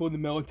know people in the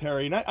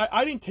military, and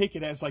I didn't take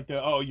it as like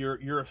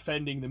you're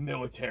offending the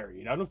military,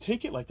 and I don't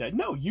take it like that.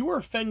 No, you are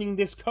offending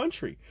this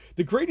country.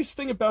 The greatest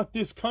thing about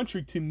this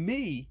country to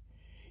me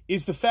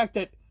is the fact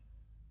that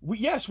we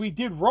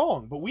did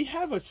wrong, but we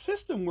have a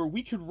system where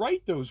we could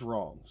right those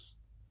wrongs.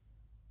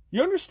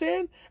 You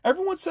understand?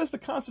 Everyone says the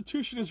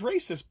Constitution is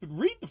racist, but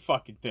read the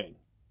fucking thing.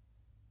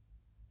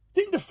 It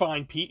didn't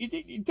define people.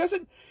 It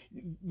doesn't.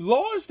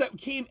 Laws that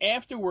came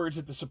afterwards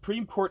that the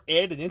Supreme Court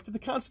added into the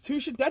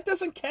Constitution, that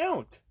doesn't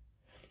count.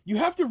 You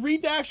have to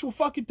read the actual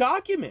fucking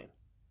document.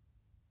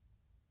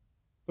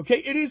 Okay?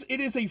 It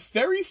is a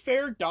very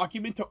fair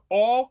document to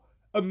all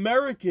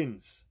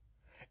Americans.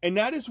 And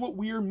that is what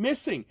we are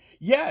missing.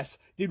 Yes,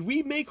 did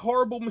we make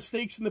horrible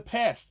mistakes in the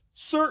past?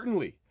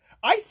 Certainly.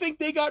 I think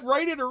they got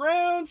righted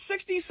around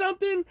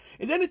 60-something,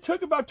 and then it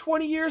took about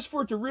 20 years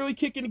for it to really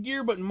kick into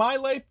gear, but in my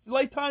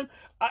lifetime,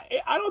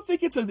 I don't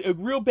think it's a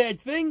real bad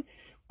thing.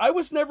 I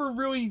was never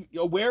really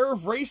aware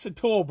of race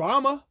until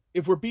Obama,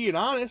 if we're being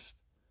honest.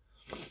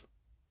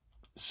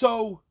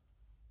 So,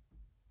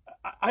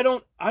 I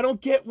don't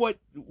get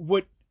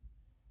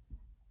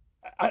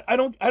I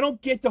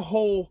don't get the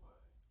whole,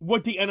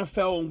 what the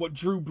NFL and what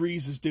Drew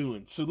Brees is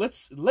doing. So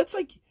let's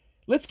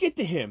get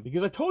to him,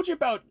 because I told you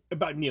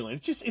about kneeling.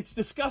 It's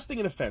disgusting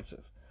and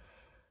offensive.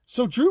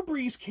 So Drew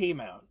Brees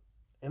came out,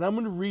 and I'm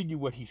going to read you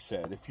what he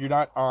said. If you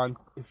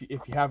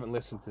haven't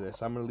listened to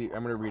this, I'm going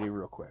to read it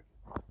real quick.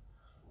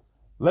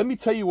 Let me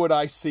tell you what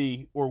I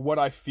see, or what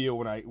I feel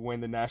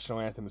when the national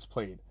anthem is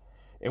played,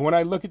 and when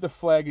I look at the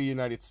flag of the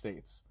United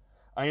States.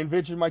 I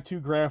envision my two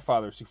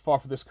grandfathers who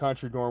fought for this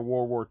country during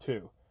World War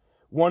II.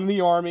 One in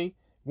the Army,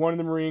 one in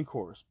the Marine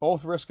Corps,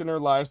 both risking their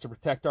lives to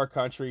protect our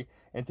country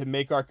and to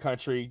make our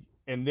country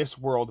in this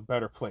world a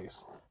better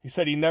place. He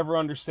said he never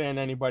understand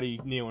anybody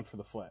kneeling for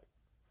the flag.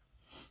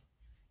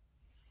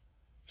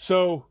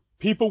 So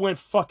people went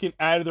fucking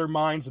out of their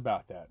minds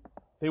about that.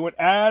 They went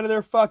out of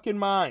their fucking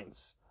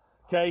minds.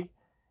 Okay?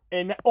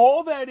 And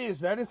all that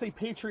is a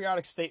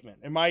patriotic statement.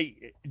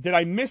 Did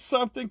I miss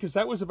something? Because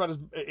that was about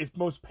as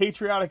most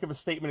patriotic of a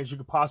statement as you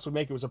could possibly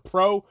make. It was a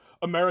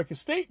pro-America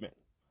statement.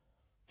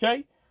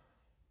 Okay?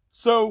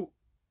 So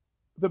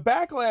the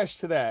backlash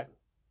to that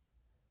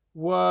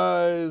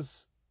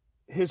was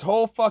his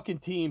whole fucking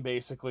team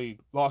basically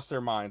lost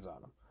their minds on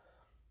him.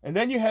 And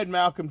then you had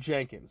Malcolm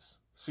Jenkins,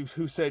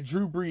 who said,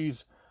 Drew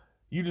Brees,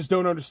 you just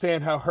don't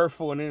understand how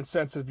hurtful and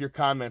insensitive your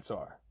comments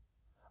are.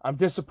 I'm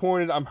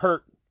disappointed, I'm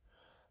hurt.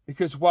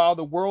 Because while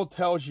the world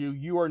tells you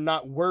you are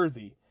not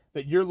worthy,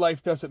 that your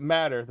life doesn't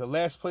matter, the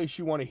last place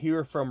you want to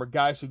hear from are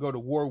guys who go to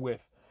war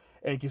with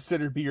and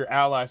consider to be your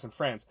allies and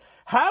friends.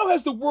 How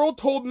has the world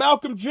told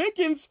Malcolm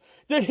Jenkins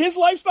that his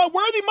life's not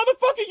worthy?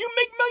 Motherfucker, you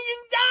make $1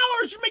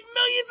 million. You make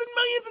millions and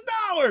millions of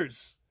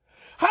dollars.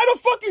 How the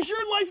fuck is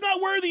your life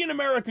not worthy in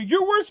America?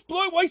 Your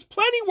life's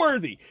plenty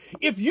worthy.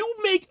 If you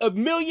make $1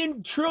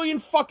 million trillion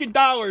fucking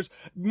dollars,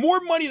 more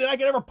money than I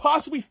could ever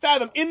possibly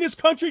fathom in this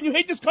country, and you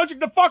hate this country,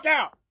 get the fuck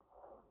out.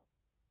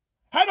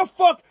 How the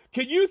fuck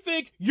can you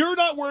think you're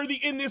not worthy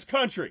in this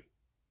country?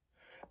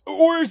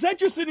 Or is that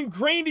just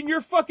ingrained in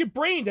your fucking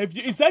brain?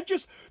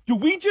 Do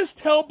we just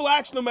tell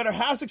blacks, no matter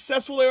how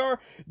successful they are,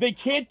 they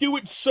can't do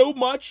it so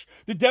much?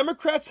 The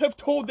Democrats have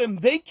told them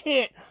they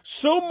can't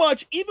so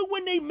much, even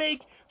when they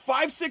make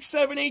 $5, $6,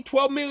 $7, $8,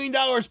 $12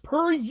 million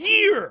per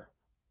year.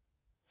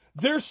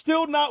 They're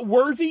still not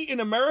worthy in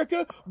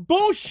America?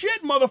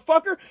 Bullshit,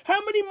 motherfucker. How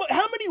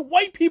many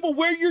white people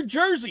wear your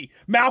jersey,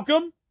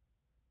 Malcolm?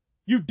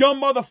 You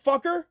dumb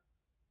motherfucker.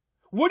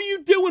 What are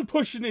you doing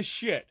pushing this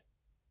shit?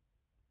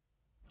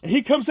 And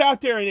he comes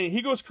out there and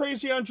he goes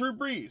crazy on Drew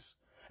Brees.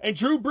 And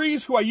Drew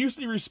Brees, who I used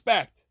to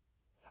respect.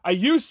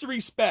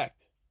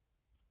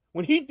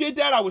 When he did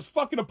that, I was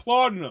fucking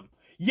applauding him.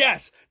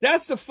 Yes,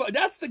 that's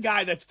the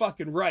guy that's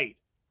fucking right.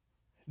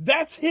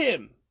 That's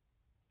him.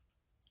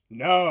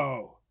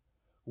 No.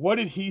 What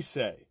did he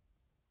say?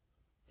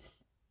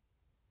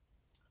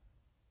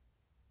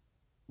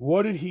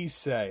 What did he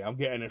say? I'm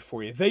getting it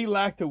for you. They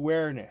lacked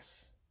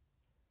awareness.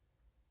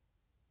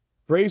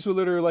 Brees would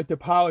literally like to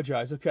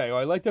apologize. Okay, well,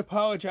 I'd like to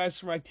apologize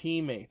for my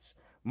teammates.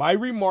 My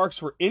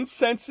remarks were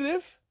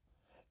insensitive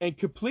and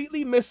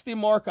completely missed the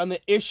mark on the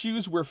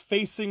issues we're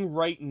facing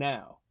right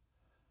now.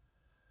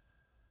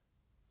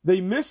 They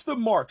missed the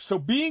mark. So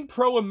being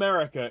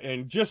pro-America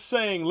and just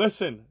saying,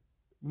 listen,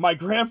 my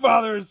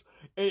grandfather's,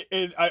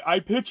 and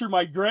I picture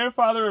my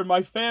grandfather and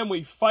my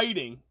family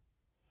fighting.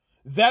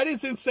 That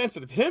is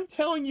insensitive. Him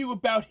telling you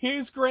about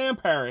his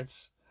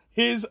grandparents,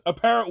 his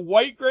apparent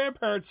white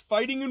grandparents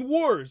fighting in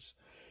wars,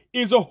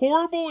 is a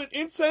horrible and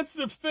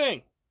insensitive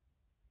thing.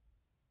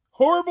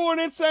 Horrible and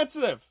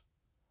insensitive.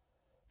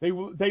 They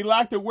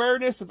lacked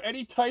awareness of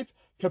any type,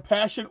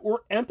 compassion,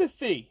 or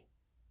empathy.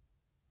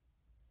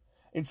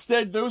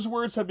 Instead, those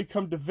words have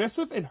become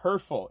divisive and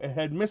hurtful and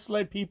had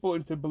misled people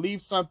into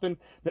believe something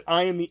that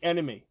I am the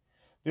enemy.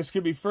 This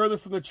could be further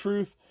from the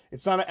truth.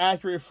 It's not an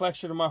accurate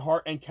reflection of my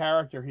heart and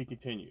character, he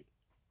continued.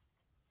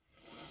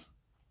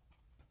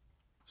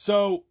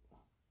 So,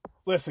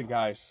 listen,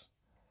 guys.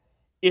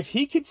 If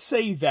he could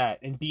say that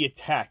and be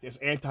attacked as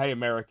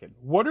anti-American,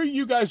 what are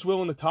you guys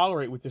willing to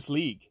tolerate with this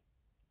league?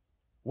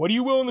 What are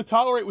you willing to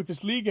tolerate with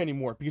this league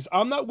anymore? Because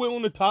I'm not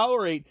willing to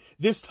tolerate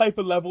this type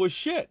of level of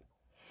shit.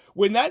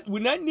 When that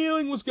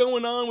kneeling was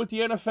going on with the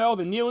NFL,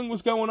 the kneeling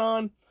was going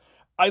on,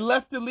 I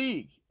left the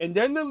league. And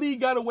then the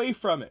league got away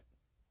from it.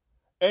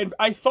 And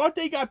I thought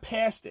they got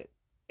past it.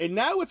 And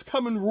now it's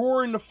coming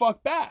roaring the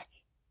fuck back.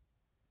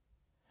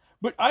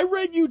 But I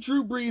read you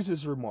Drew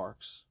Brees'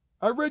 remarks.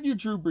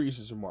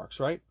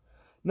 Right?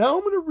 Now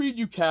I'm going to read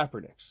you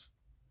Kaepernick's.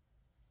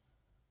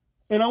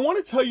 And I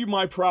want to tell you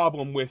my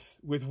problem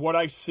with what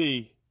I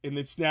see in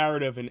this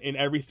narrative and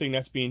everything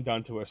that's being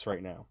done to us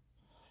right now.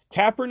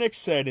 Kaepernick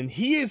said, and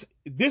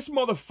this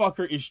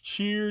motherfucker is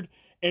cheered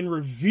and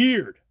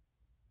revered.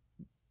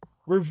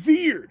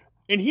 Revered.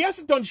 And he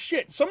hasn't done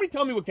shit. Somebody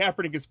tell me what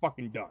Kaepernick has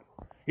fucking done.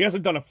 He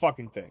hasn't done a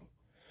fucking thing.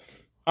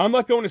 I'm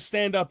not going to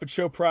stand up and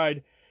show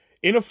pride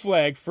in a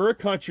flag for a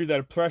country that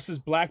oppresses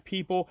black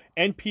people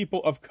and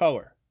people of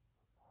color.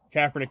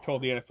 Kaepernick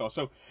told the NFL.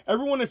 So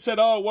everyone that said,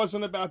 oh, it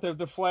wasn't about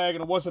the flag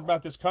and it wasn't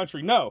about this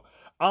country. No,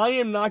 I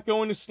am not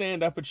going to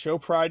stand up and show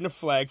pride in a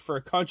flag for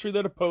a country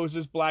that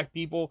opposes black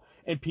people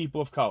and people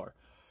of color.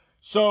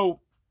 So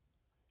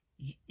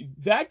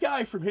that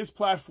guy from his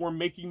platform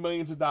making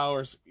millions of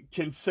dollars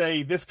can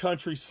say this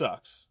country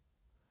sucks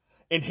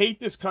and hate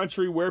this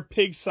country, wear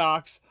pig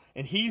socks,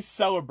 and he's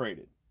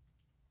celebrated.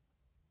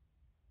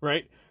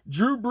 Right?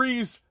 Drew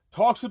Brees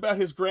talks about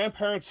his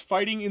grandparents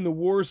fighting in the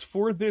wars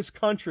for this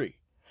country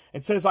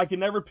and says, I can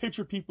never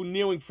picture people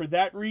kneeling for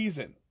that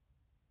reason.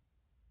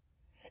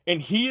 And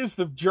he is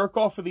the jerk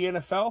off of the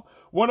NFL.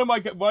 One of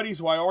my buddies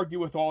who I argue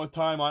with all the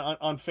time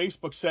on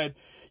Facebook said,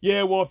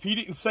 yeah, well, if he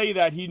didn't say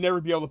that, he'd never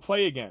be able to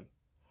play again.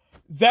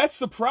 That's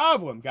the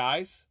problem,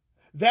 guys.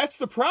 That's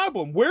the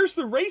problem. Where's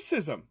the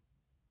racism?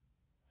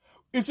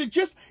 Is it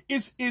just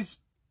is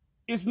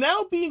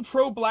now being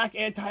pro-black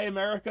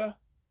anti-America?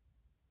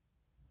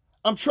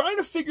 I'm trying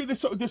to figure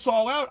this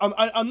all out.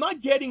 I'm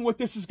not getting what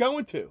this is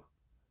going to.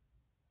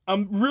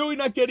 I'm really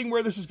not getting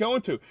where this is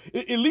going to.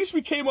 At least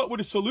we came up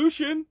with a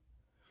solution,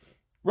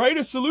 right?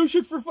 A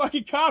solution for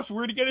fucking cops.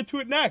 We're going to get into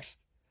it next.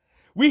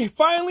 We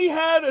finally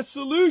had a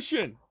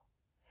solution.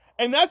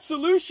 And that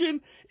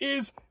solution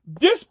is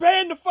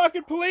disband the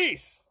fucking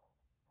police.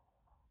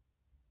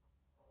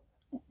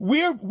 We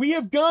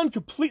have gone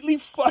completely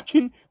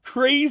fucking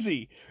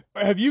crazy.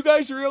 Have you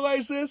guys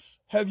realized this?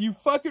 Have you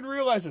fucking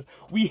realized this?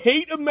 We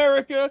hate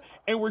America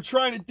and we're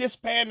trying to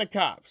disband the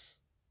cops.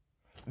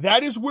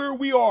 That is where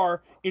we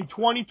are in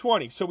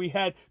 2020. So we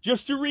had,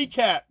 just to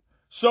recap,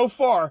 so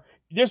far,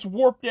 this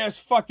warped ass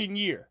fucking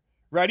year.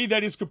 Ready?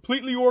 That is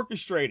completely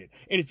orchestrated.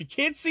 And if you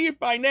can't see it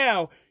by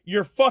now,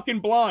 you're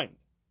fucking blind.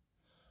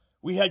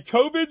 We had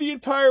COVID the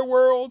entire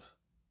world.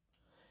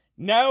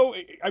 Now,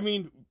 I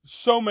mean,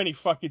 so many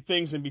fucking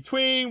things in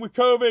between with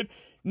COVID.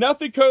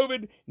 Nothing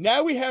COVID.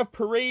 Now we have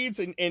parades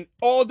and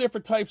all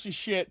different types of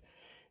shit.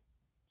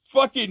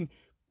 Fucking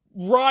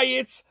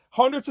riots.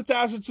 Hundreds of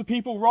thousands of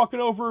people walking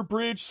over a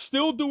bridge.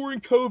 Still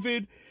during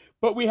COVID.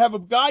 But we have a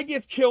guy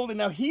gets killed and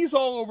now he's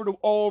all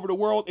over the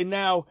world. And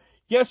now,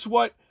 guess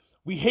what?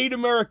 We hate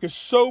America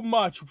so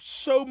much,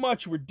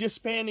 we're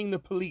disbanding the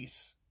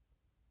police.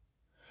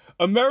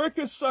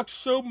 America sucks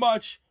so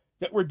much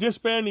that we're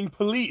disbanding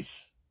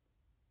police.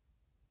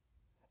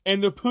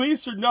 And the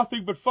police are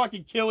nothing but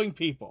fucking killing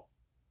people.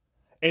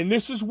 And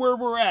this is where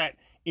we're at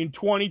in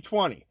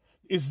 2020.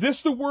 Is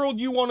this the world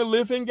you want to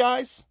live in,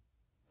 guys?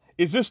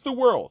 Is this the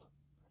world?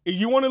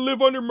 You want to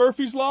live under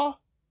Murphy's Law?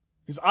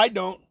 Because I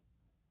don't.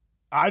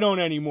 I don't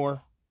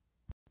anymore.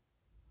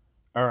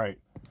 All right.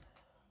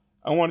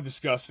 I want to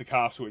discuss the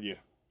cops with you.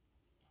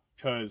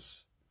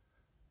 Because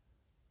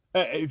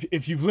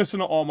if you've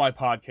listened to all my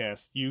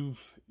podcasts,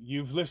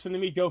 you've listened to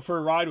me go for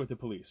a ride with the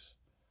police.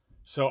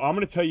 So I'm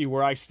going to tell you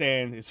where I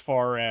stand as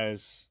far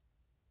as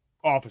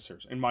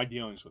officers and my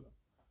dealings with them.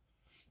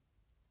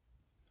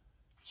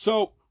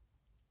 So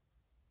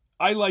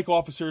I like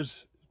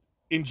officers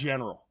in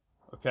general.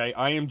 Okay,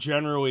 I am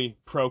generally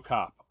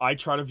pro-cop. I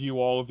try to view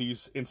all of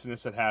these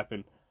incidents that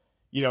happen,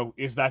 you know,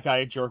 is that guy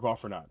a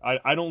jerk-off or not?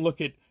 I don't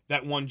look at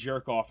that one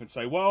jerk-off and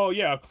say, well,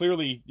 yeah,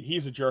 clearly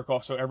he's a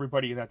jerk-off, so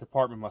everybody in that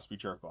department must be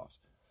jerk-offs.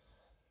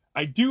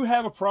 I do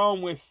have a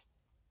problem with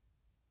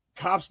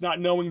cops not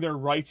knowing their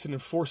rights and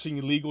enforcing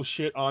illegal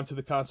shit onto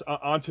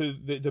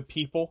the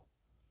people.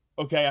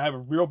 Okay, I have a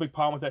real big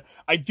problem with that.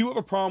 I do have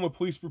a problem with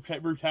police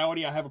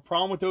brutality. I have a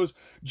problem with those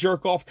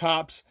jerk-off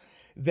cops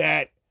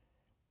that,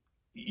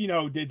 you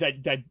know,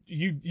 that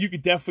you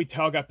could definitely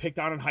tell got picked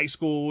on in high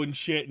school and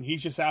shit, and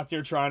he's just out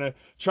there trying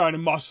to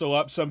muscle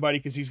up somebody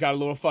because he's got a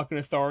little fucking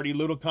authority,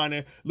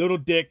 little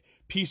dick,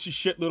 piece of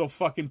shit, little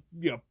fucking,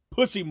 you know,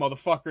 pussy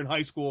motherfucker in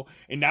high school,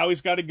 and now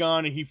he's got a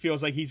gun and he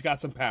feels like he's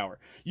got some power.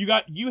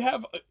 You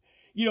have,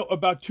 you know,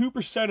 about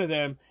 2% of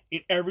them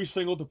in every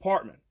single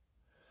department.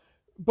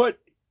 But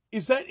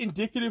is that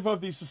indicative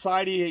of the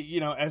society, you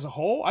know, as a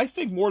whole? I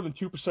think more than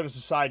 2% of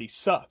society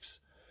sucks.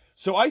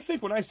 So I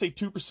think when I say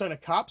 2%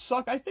 of cops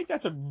suck, I think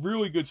that's a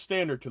really good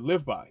standard to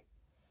live by.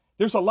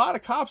 There's a lot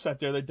of cops out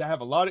there that have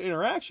a lot of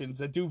interactions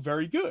that do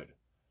very good,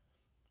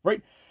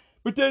 right?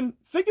 But then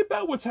think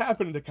about what's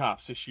happened to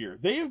cops this year.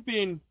 They have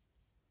been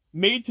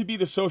made to be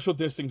the social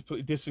distance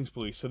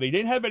police, so they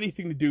didn't have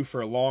anything to do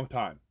for a long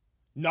time.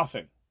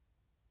 Nothing.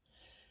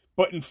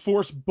 But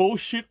enforce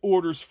bullshit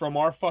orders from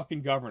our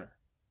fucking governor,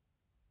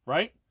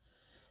 right?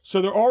 So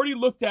they're already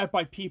looked at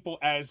by people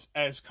as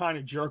kind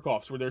of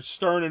jerk-offs, where they're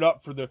stirring it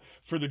up for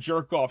the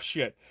jerk-off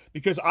shit.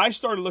 Because I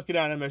started looking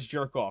at them as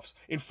jerk-offs,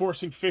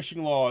 enforcing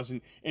fishing laws,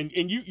 and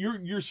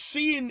you're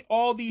seeing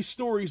all these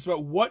stories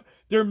about what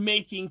they're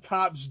making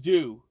cops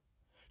do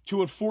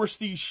to enforce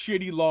these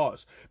shitty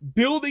laws,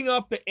 building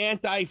up the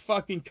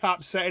anti-fucking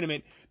cop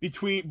sentiment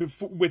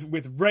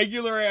with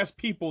regular ass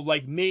people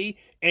like me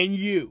and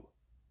you.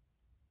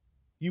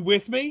 You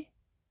with me?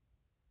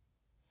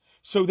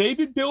 So they've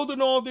been building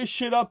all this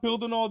shit up,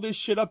 building all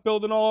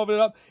of it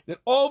up. Then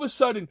all of a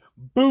sudden,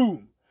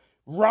 boom,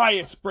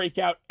 riots break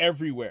out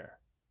everywhere.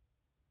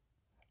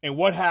 And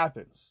what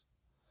happens?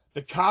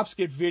 The cops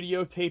get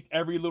videotaped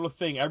every little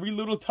thing, every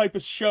little type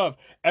of shove,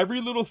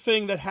 every little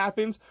thing that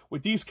happens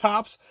with these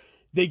cops,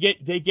 they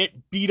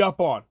get beat up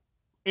on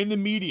in the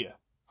media.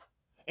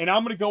 And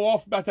I'm going to go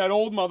off about that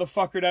old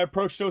motherfucker that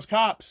approached those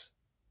cops.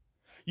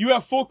 You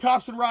have full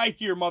cops in riot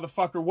gear,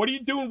 motherfucker. What are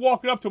you doing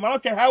walking up to them? I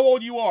don't care how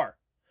old you are.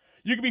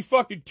 You can be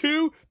fucking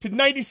 2 to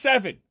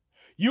 97.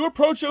 You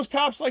approach those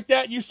cops like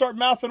that and you start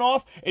mouthing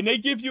off and they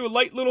give you a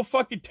light little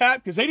fucking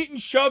tap because they didn't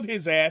shove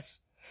his ass.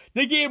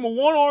 They gave him a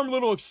one-arm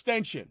little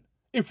extension,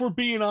 if we're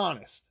being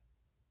honest.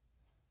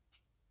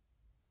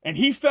 And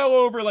he fell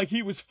over like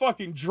he was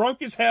fucking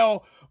drunk as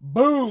hell.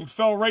 Boom,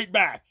 fell right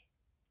back.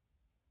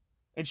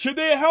 And should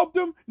they have helped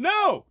him?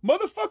 No.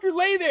 Motherfucker,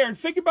 lay there and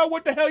think about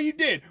what the hell you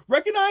did.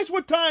 Recognize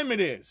what time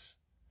it is.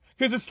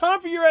 Because it's time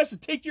for your ass to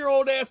take your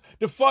old ass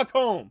the fuck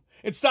home.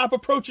 And stop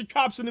approaching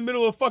cops in the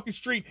middle of the fucking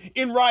street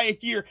in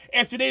riot gear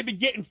after they've been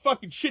getting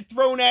fucking shit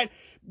thrown at,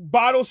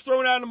 bottles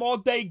thrown at them all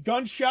day,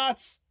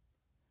 gunshots.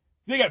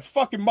 They got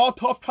fucking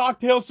Molotov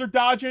cocktails they're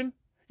dodging.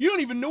 You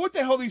don't even know what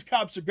the hell these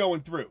cops are going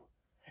through.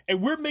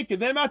 And we're making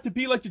them out to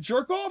be like the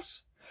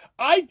jerk-offs?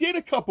 I did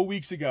a couple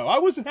weeks ago. I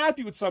wasn't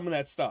happy with some of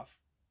that stuff.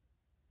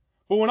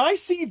 But when I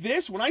see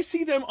this, when I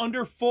see them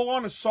under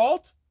full-on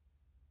assault,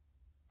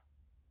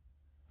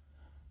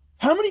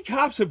 how many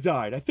cops have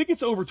died? I think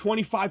it's over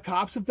 25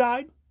 cops have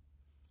died.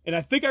 And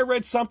I think I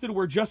read something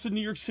where just in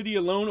New York City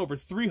alone, over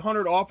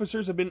 300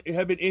 officers have been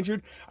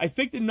injured. I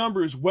think the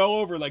number is well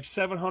over like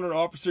 700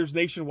 officers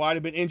nationwide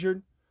have been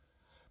injured.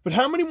 But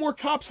how many more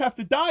cops have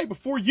to die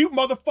before you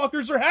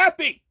motherfuckers are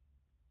happy?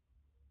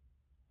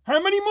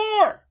 How many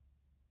more?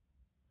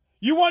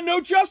 You want no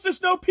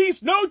justice, no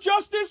peace. No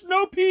justice,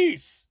 no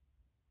peace.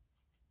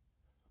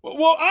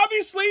 Well,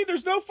 obviously,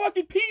 there's no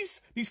fucking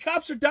peace. These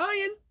cops are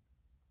dying.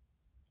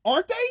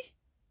 Aren't they?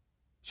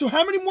 So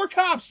how many more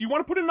cops? Do you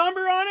want to put a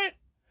number on it?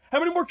 How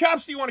many more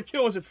cops do you want to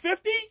kill? Is it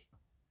 50?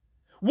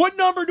 What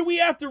number do we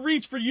have to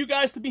reach for you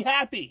guys to be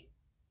happy?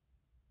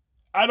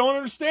 I don't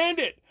understand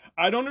it.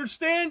 I don't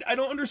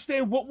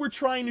understand what we're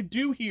trying to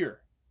do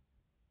here.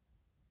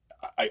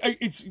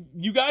 It's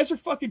you guys are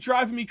fucking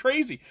driving me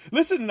crazy.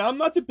 Listen, I'm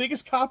not the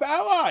biggest cop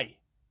ally.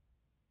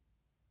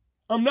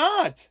 I'm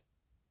not.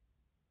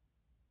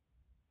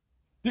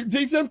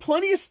 They've done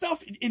plenty of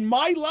stuff in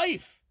my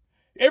life.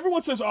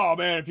 Everyone says, "Oh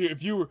man,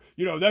 if you were,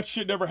 that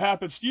shit never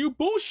happens to you."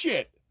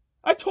 Bullshit.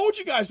 I told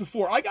you guys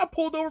before. I got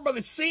pulled over by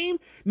the same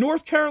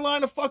North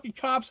Carolina fucking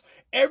cops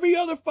every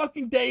other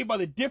fucking day by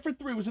the different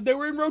three. Was that they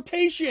were in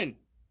rotation,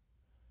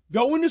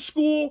 going to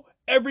school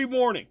every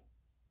morning.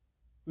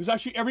 It was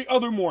actually every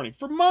other morning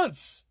for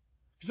months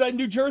because I had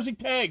New Jersey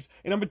tags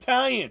and I'm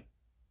Italian.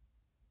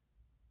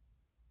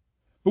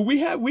 But we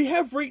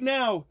have right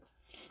now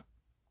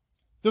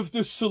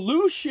the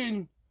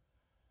solution.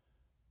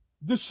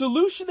 The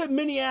solution that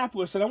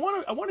Minneapolis, and I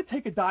want to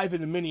take a dive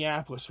into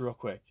Minneapolis real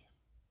quick.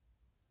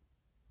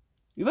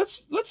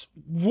 Let's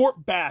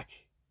warp back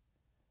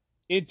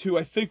into,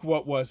 I think,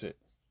 what was it?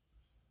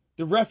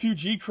 The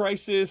refugee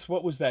crisis.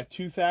 What was that?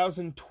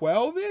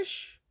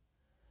 2012-ish?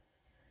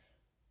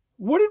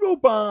 What did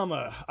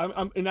Obama?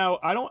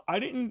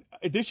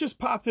 This just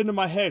popped into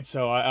my head,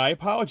 so I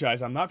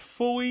apologize. I'm not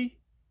fully.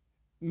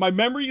 My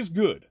memory is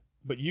good,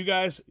 but you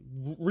guys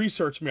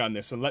research me on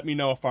this and let me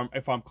know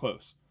if I'm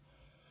close.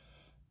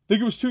 I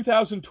think it was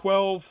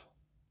 2012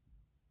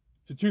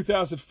 to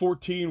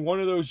 2014, one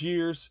of those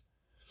years.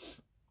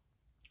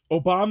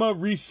 Obama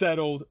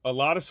resettled a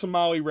lot of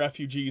Somali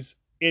refugees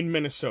in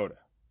Minnesota,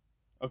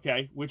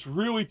 okay, which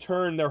really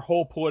turned their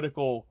whole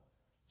political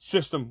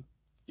system.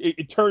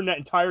 It turned that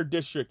entire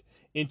district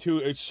into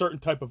a certain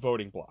type of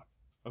voting bloc,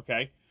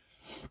 okay?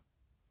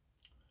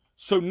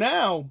 So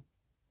now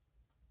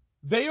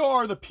they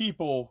are the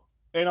people,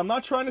 and I'm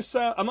not trying to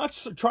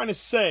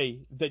say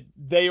that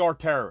they are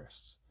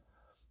terrorists.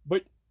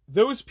 But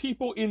those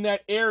people in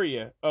that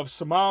area of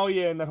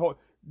Somalia and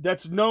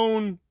that's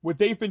known, what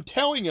they've been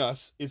telling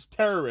us is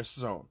terrorist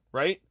zone,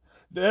 right?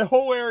 That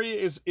whole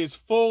area is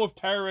full of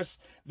terrorists.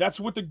 That's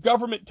what the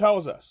government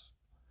tells us.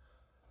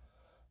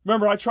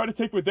 Remember, I try to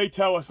take what they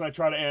tell us and I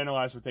try to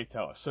analyze what they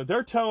tell us. So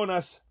they're telling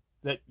us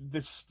that the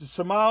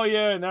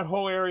Somalia and that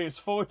whole area is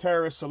full of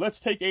terrorists. So let's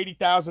take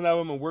 80,000 of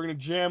them and we're going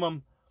to jam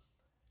them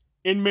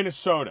in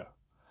Minnesota.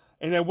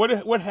 And then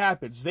what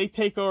happens? They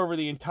take over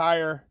the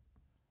entire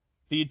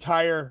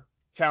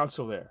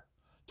council there,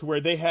 to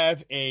where they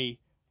have a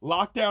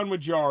lockdown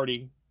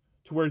majority,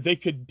 to where they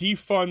could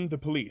defund the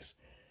police.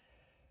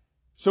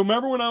 So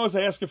remember when I was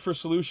asking for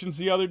solutions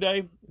the other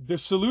day? The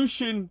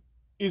solution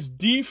is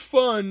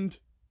defund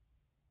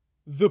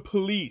the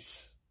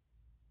police,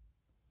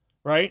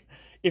 right?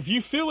 If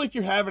you feel like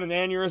you're having an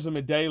aneurysm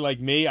a day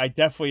like me, I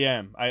definitely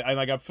am.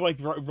 I feel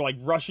like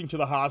rushing to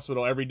the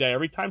hospital every day.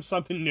 Every time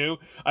something new,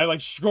 I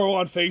scroll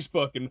on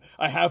Facebook and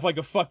I have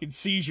a fucking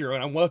seizure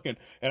and I'm looking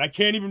and I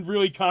can't even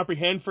really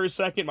comprehend for a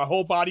second. My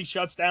whole body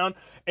shuts down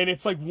and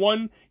it's like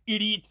one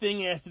idiot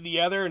thing after the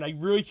other and I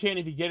really can't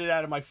even get it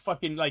out of my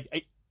fucking,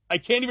 I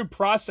can't even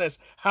process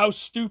how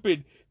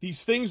stupid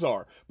these things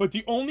are. But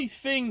the only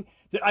thing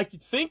that I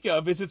could think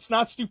of is it's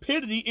not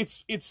stupidity,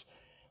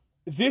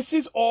 this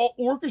is all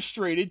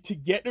orchestrated to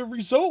get a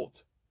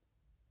result.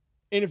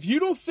 And if you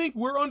don't think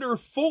we're under a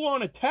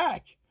full-on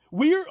attack,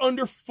 we are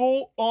under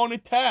full-on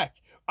attack.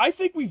 I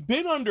think we've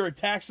been under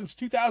attack since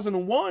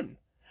 2001.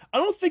 I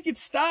don't think it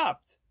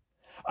stopped.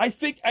 I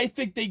think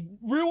they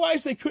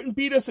realized they couldn't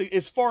beat us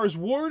as far as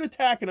word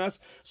attacking us,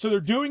 so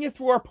they're doing it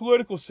through our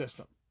political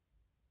system.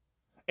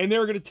 And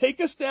they're going to take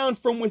us down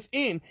from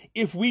within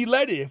if we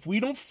let it, if we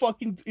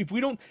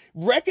don't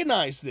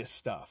recognize this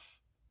stuff.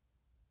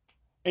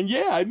 And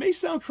yeah, it may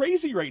sound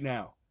crazy right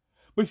now,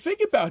 but think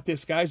about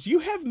this, guys. You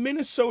have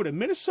Minnesota.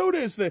 Minnesota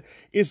is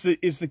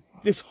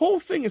this whole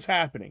thing is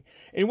happening.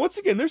 And once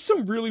again, there's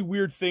some really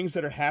weird things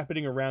that are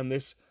happening around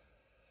this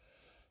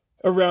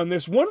around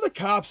this. One of the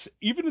cops,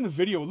 even in the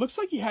video, it looks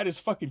like he had his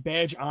fucking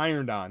badge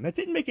ironed on. That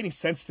didn't make any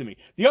sense to me.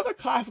 The other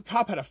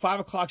cop had a 5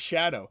 o'clock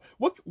shadow.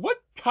 What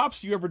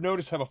cops do you ever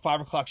notice have a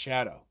 5 o'clock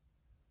shadow?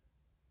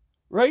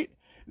 Right?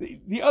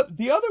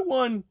 The other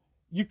one,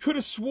 you could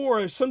have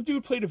swore some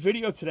dude played a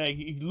video today.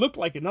 He looked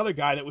like another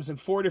guy that was in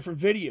 4 different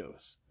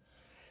videos.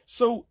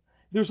 So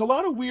there's a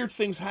lot of weird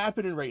things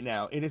happening right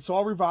now, and it's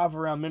all revolving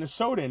around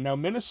Minnesota. And now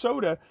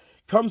Minnesota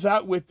comes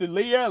out with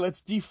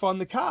let's defund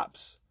the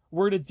cops.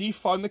 We're to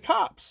defund the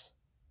cops.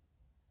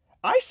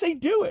 I say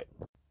do it.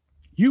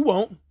 You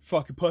won't,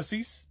 fucking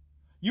pussies.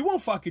 You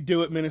won't fucking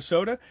do it,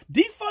 Minnesota.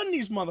 Defund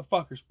these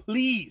motherfuckers,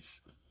 please.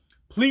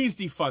 Please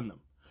defund them.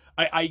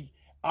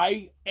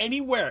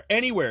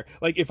 Anywhere.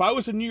 Like, if I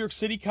was a New York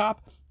City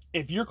cop,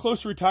 if you're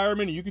close to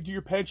retirement and you could do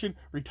your pension,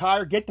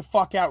 retire, get the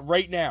fuck out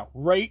right now.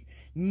 Right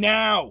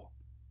now.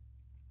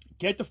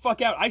 Get the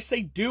fuck out. I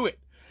say do it.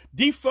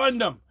 Defund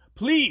them.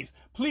 Please.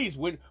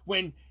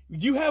 When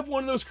you have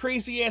one of those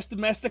crazy ass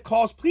domestic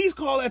calls, please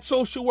call that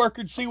social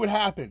worker and see what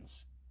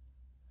happens.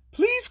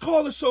 Please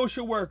call the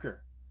social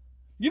worker.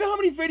 You know how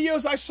many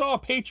videos I saw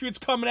of patriots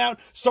coming out,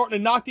 starting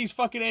to knock these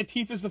fucking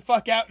Antifas the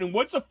fuck out, and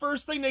what's the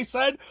first thing they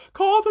said?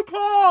 Call the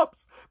cops!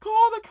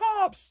 Call the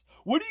cops!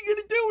 What are you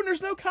going to do when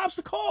there's no cops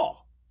to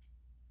call?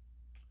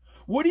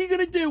 What are you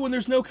going to do when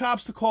there's no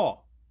cops to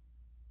call?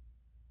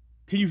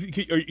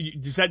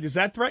 Does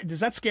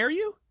that scare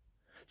you?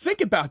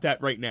 Think about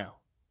that right now.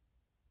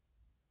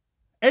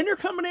 And they're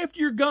coming after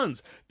your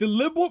guns. The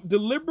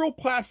liberal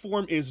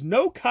platform is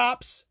no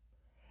cops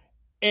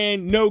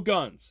and no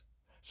guns.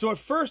 So at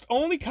first,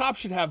 only cops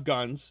should have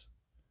guns.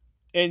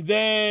 And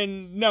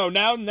then, now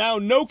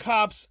no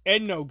cops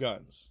and no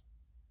guns.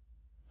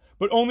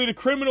 But only the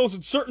criminals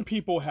and certain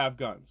people have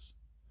guns.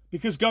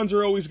 Because guns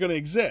are always going to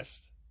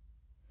exist.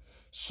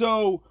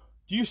 So,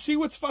 do you see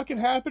what's fucking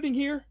happening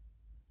here?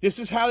 This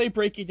is how they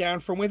break you down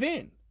from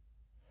within.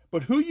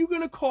 But who are you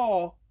going to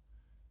call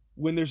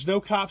when there's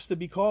no cops to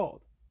be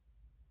called?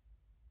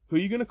 Who are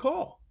you going to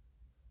call?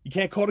 You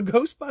can't call the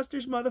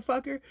Ghostbusters,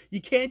 motherfucker.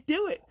 You can't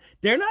do it.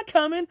 They're not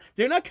coming.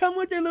 They're not coming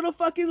with their little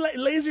fucking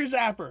laser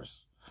zappers.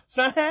 It's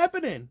not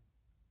happening.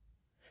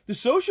 The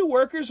social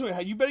workers,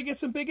 you better get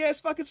some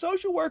big-ass fucking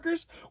social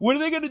workers. What are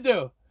they going to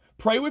do?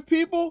 Pray with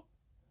people?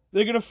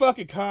 They're going to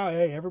fucking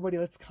hey, everybody,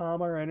 let's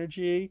calm our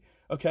energy.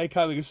 Okay,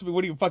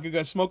 what are you fucking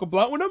going to smoke a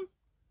blunt with them?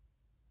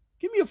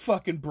 Give me a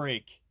fucking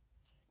break.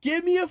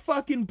 Give me a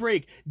fucking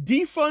break.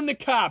 Defund the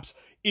cops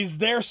is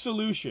their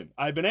solution.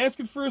 I've been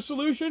asking for a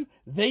solution.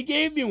 They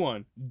gave me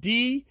one.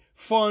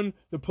 Defund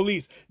the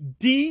police.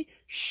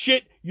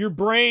 De-shit your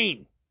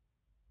brain.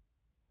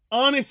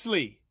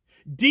 Honestly.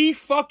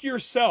 De-fuck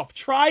yourself.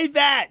 Try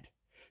that.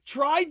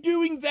 Try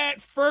doing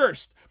that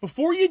first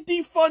before you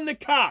defund the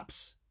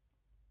cops.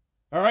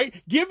 All right?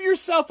 Give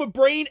yourself a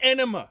brain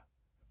enema.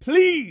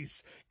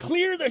 Please,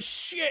 clear the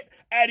shit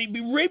out of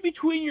you, right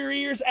between your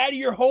ears, out of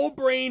your whole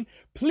brain.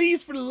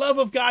 Please, for the love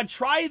of God,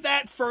 try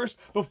that first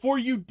before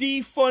you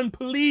defund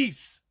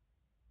police.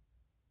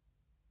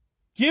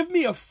 Give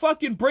me a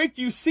fucking break.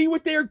 Do you see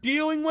what they're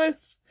dealing with?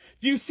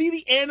 Do you see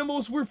the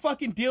animals we're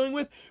fucking dealing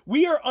with?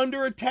 We are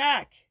under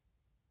attack.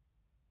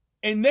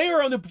 And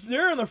they're on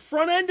the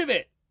front end of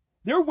it.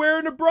 They're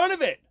wearing the brunt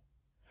of it.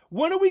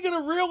 When are we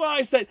going to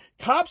realize that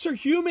cops are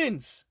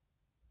humans?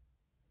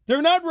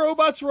 They're not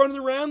robots running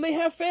around. They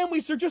have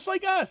families. They're just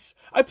like us.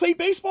 I played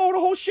baseball with a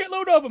whole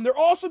shitload of them. They're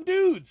awesome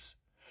dudes.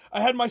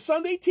 I had my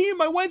Sunday team,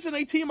 my Wednesday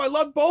night team. I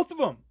loved both of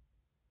them.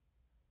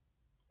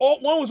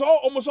 One was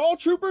almost all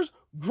troopers.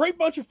 Great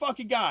bunch of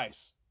fucking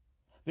guys.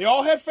 They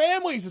all had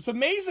families. It's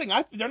amazing.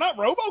 They're not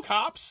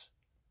RoboCops.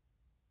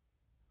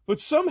 But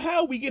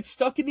somehow we get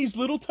stuck in these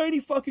little tiny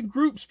fucking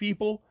groups,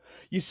 people.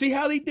 You see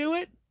how they do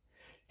it?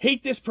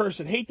 Hate this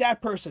person, hate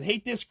that person,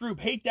 hate this group,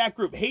 hate that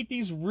group, hate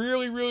these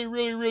really, really,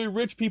 really, really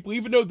rich people,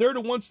 even though they're the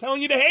ones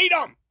telling you to hate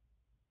them.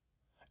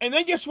 And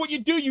then guess what you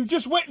do? You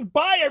just went and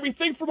buy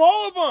everything from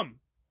all of them.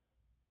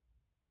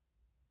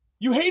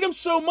 You hate them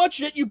so much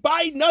that you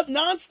buy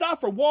nonstop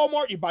from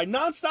Walmart, you buy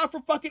nonstop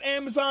from fucking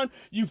Amazon,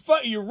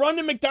 you run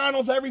to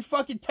McDonald's every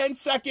fucking 10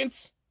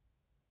 seconds.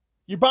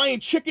 You're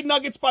buying chicken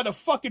nuggets by the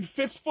fucking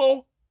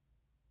fistful.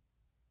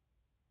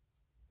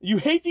 You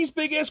hate these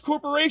big-ass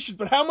corporations,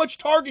 but how much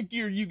Target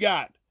gear you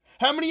got?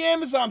 How many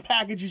Amazon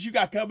packages you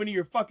got coming to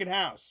your fucking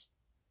house?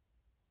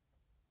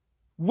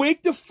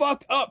 Wake the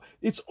fuck up.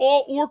 It's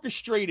all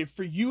orchestrated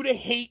for you to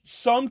hate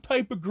some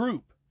type of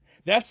group.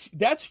 That's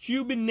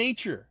human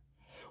nature.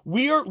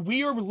 We are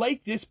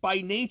like this by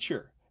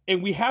nature.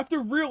 And we have to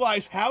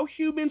realize how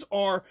humans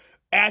are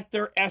at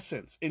their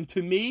essence. And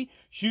to me,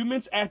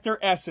 humans at their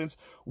essence,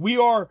 we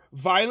are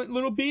violent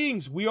little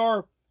beings. We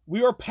are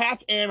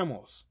pack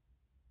animals.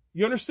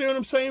 You understand what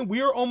I'm saying?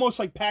 We are almost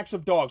like packs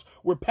of dogs.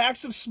 We're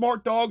packs of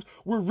smart dogs.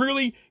 We're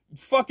really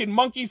fucking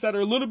monkeys that are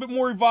a little bit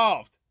more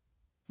evolved.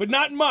 But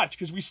not much,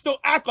 because we still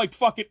act like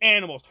fucking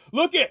animals.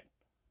 Look at,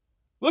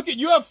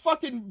 you have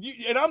fucking,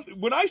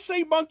 when I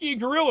say monkey and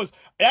gorillas,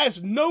 it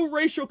has no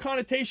racial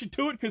connotation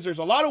to it, because there's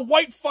a lot of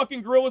white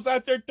fucking gorillas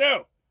out there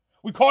too.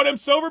 We call them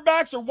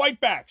silverbacks or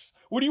whitebacks.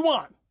 What do you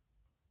want?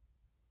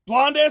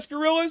 Blonde-ass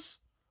gorillas?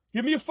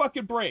 Give me a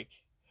fucking break.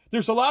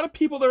 There's a lot of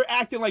people that are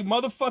acting like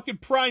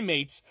motherfucking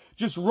primates,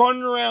 just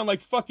running around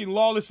like fucking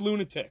lawless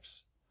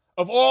lunatics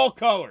of all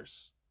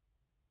colors.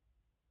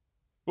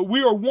 But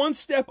we are one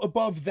step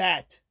above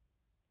that.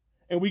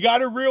 And we got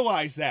to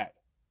realize that.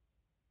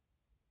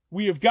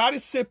 We have got to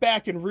sit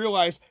back and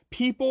realize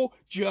people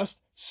just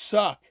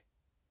suck.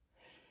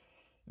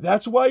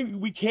 That's why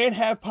we can't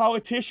have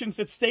politicians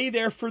that stay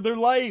there for their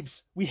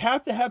lives. We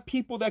have to have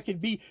people that can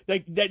be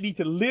that need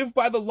to live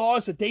by the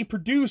laws that they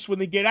produce when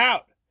they get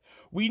out.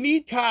 We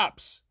need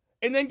cops.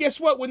 And then guess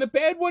what? When the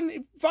bad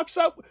one fucks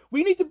up,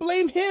 we need to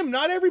blame him,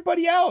 not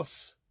everybody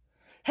else.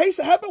 Hey,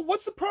 so how about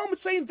what's the problem with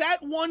saying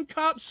that one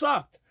cop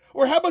sucked?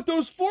 Or how about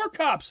those 4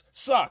 cops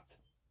sucked?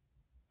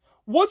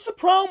 What's the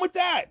problem with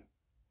that?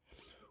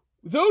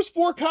 Those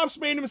 4 cops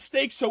made a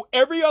mistake, so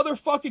every other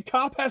fucking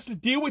cop has to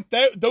deal with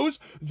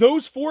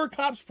those 4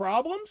 cops'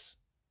 problems?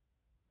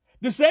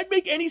 Does that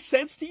make any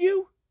sense to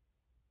you?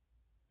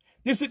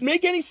 Does it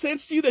make any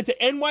sense to you that the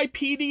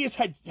NYPD has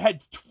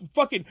had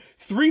fucking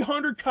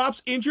 300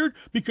 cops injured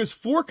because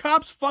 4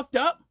 cops fucked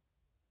up?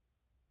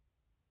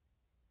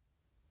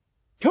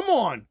 Come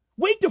on,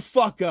 wake the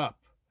fuck up.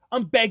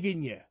 I'm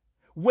begging you.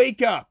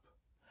 Wake up.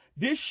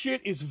 This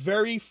shit is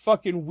very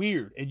fucking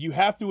weird, and you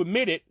have to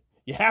admit it.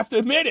 You have to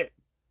admit it.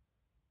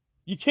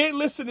 You can't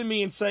listen to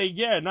me and say,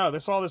 yeah, no,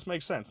 all this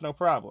makes sense. No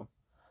problem.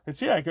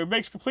 It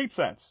makes complete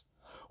sense.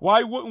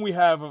 Why wouldn't we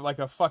have like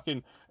a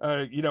fucking,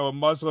 a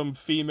Muslim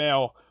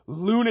female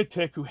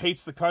lunatic who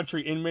hates the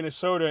country in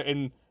Minnesota,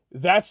 and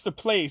that's the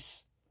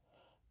place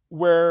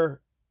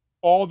where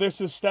all this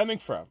is stemming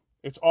from.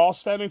 It's all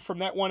stemming from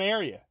that one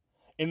area.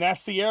 And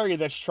that's the area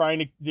that's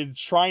trying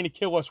to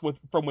kill us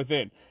from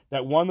within.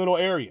 That one little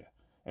area.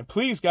 And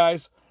please,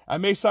 guys, I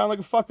may sound like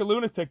a fucking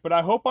lunatic, but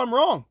I hope I'm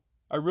wrong.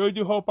 I really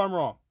do hope I'm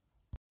wrong.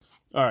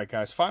 All right,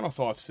 guys, final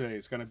thoughts today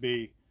is going to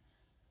be,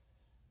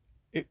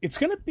 it's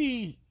going to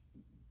be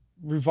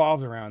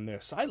revolved around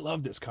this. I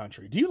love this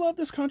country. Do you love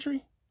this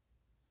country?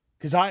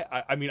 Because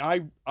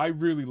I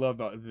really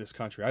love this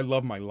country. I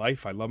love my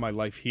life. I love my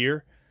life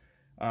here.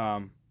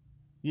 I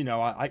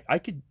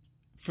could,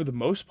 for the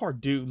most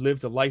part,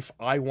 live the life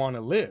I want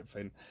to live.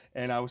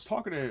 And I was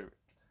talking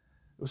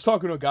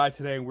to a guy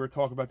today, and we were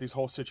talking about these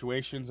whole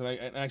situations,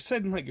 and I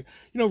said, like,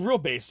 real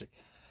basic.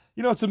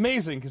 It's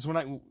amazing because when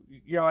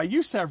I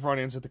used to have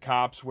run-ins with the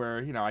cops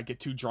where, I get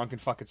too drunk in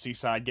fucking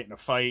Seaside, get in a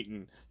fight,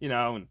 and,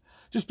 and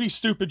just be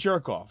stupid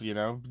jerk off,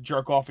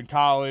 jerk off in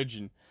college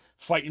and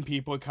fighting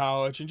people in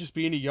college and just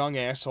being a young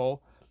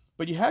asshole.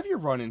 But you have your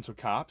run-ins with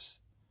cops,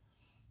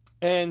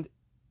 and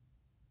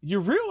you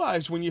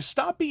realize when you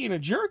stop being a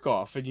jerk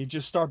off and you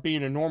just start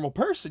being a normal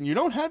person, you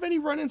don't have any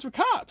run-ins with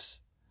cops.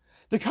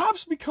 The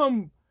cops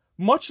become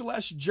much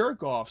less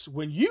jerk offs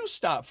when you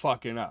stop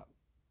fucking up.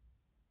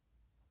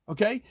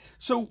 Okay?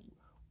 So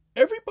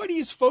everybody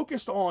is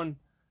focused on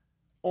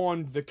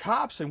the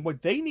cops and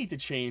what they need to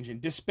change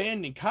and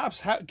disbanding cops.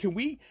 How can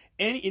we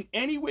in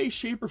any way,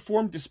 shape, or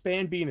form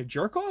disband being a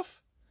jerk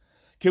off?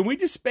 Can we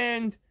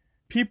disband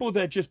people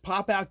that just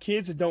pop out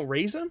kids and don't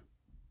raise them?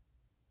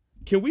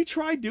 Can we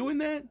try doing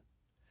that?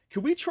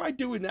 Can we try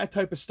doing that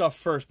type of stuff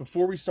first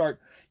before we start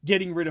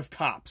getting rid of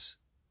cops?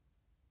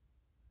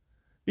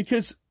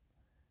 Because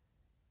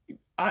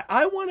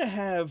I want to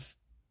have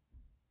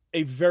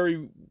a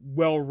very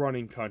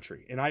well-running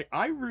country. And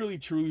I really,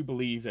 truly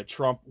believe that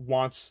Trump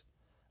wants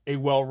a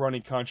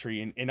well-running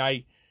country. And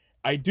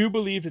I do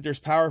believe that there's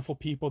powerful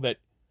people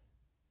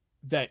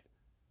that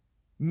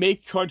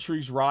make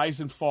countries rise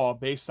and fall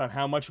based on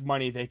how much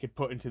money they could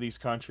put into these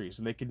countries.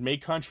 And they could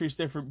make countries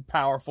different,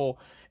 powerful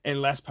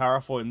and less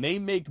powerful. And they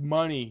make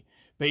money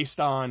based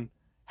on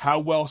how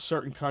well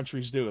certain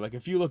countries do. Like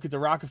if you look at the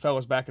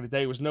Rockefellers back in the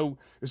day, it's no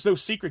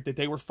secret that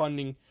they were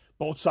funding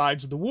both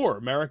sides of the war,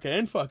 America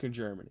and fucking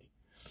Germany.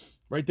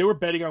 Right? They were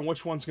betting on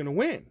which one's going to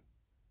win.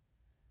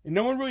 And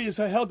no one really has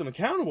held them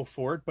accountable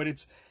for it, but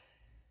it's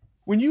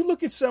when you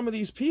look at some of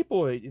these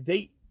people,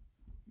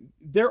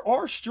 there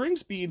are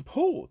strings being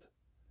pulled.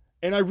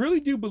 And I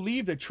really do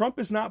believe that Trump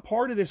is not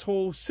part of this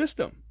whole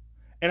system.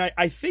 And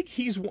I think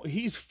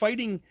he's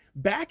fighting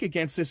back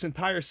against this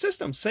entire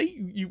system. Say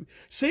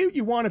what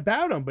you want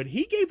about him, but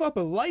he gave up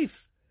a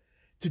life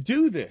to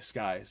do this,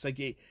 guys. Like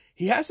he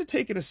hasn't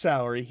taken a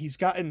salary. He's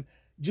gotten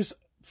just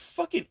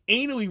fucking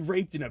anally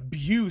raped and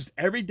abused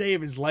every day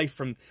of his life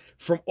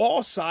from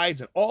all sides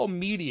and all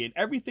media, and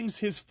everything's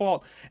his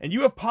fault. And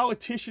you have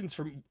politicians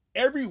from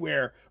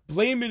everywhere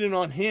blaming it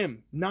on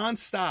him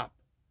nonstop.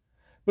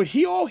 But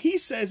all he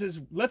says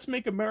is, let's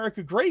make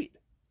America great.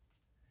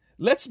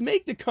 Let's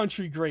make the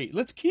country great.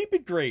 Let's keep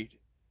it great.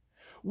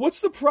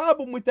 What's the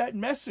problem with that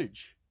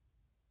message?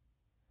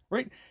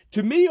 Right?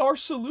 To me, our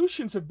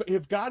solutions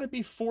have got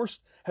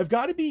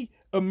to be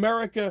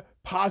America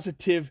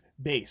positive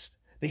based.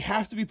 They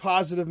have to be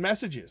positive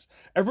messages.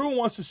 Everyone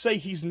wants to say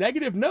he's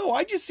negative. No,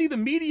 I just see the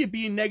media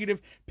being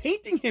negative,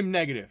 painting him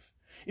negative.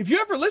 If you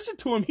ever listen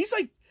to him, he's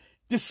like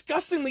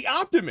disgustingly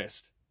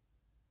optimist.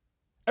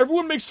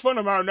 Everyone makes fun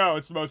of him. Oh, no,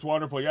 it's the most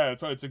wonderful. Yeah,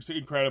 it's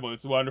incredible.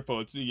 It's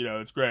wonderful. It's,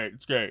 it's great.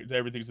 It's great.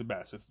 Everything's the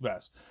best. It's the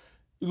best.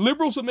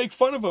 Liberals will make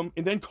fun of him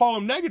and then call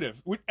him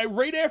negative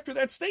right after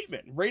that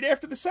statement, right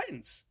after the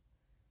sentence.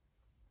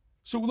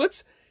 So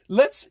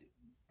let's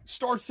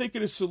start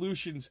thinking of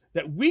solutions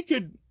that we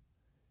could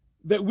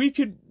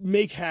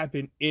make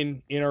happen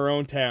in our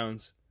own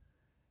towns,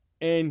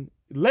 and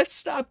let's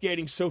stop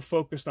getting so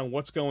focused on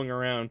what's going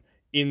around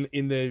in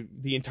the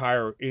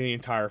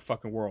entire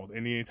fucking world.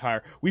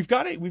 We've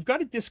got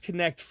to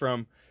disconnect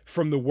from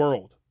the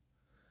world,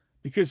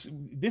 because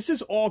this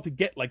is all to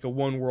get like a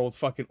one world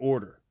fucking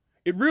order.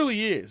 It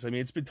really is. I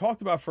mean, it's been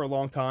talked about for a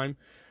long time,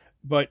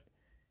 but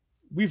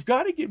we've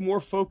got to get more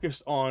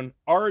focused on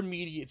our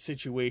immediate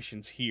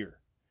situations here.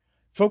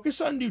 Focus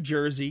on New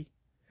Jersey.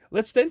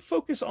 Let's then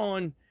focus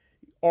on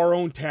our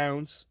own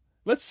towns.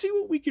 Let's see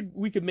what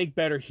we could make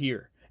better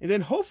here. And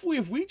then hopefully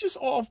if we just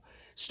all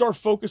start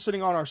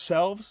focusing on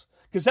ourselves,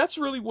 because that's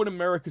really what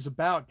America's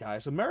about,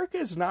 guys. America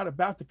is not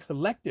about the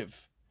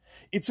collective.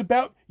 It's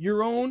about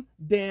your own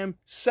damn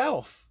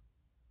self.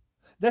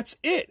 That's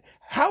it.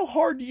 How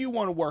hard do you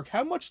want to work?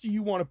 How much do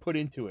you want to put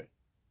into it?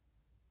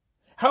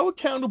 How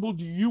accountable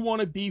do you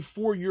want to be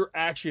for your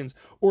actions?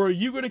 Or are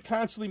you going to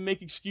constantly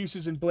make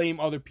excuses and blame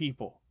other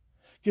people?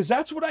 Because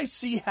that's what I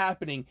see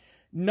happening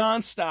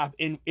nonstop.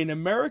 In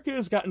America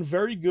has gotten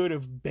very good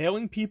of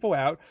bailing people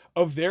out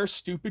of their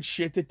stupid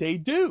shit that they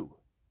do.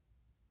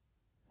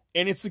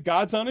 And it's the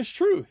God's honest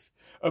truth.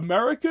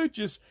 America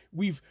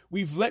we've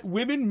let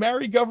women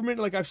marry government,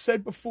 like I've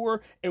said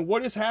before, and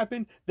what has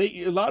happened?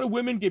 A lot of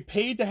women get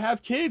paid to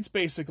have kids,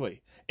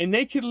 basically. And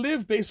they can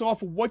live based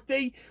off of what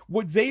they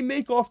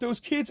make off those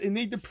kids, and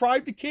they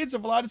deprive the kids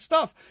of a lot of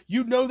stuff.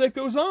 You know that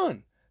goes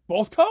on.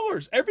 Both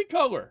colors, every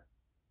color.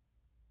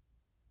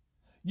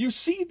 You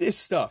see this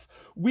stuff.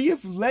 We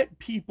have let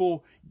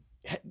people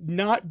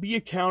not be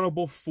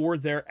accountable for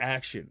their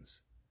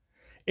actions.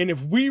 And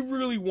if we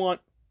really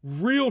want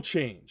real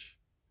change,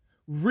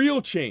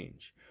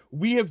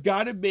 we have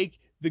got to make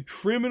the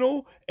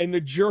criminal and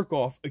the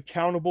jerk-off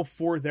accountable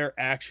for their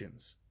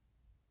actions.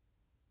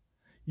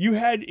 You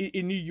had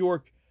in New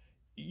York,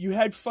 you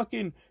had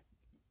fucking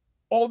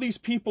all these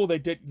people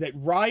that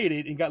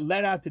rioted and got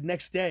let out the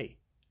next day.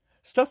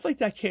 Stuff like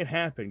that can't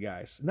happen,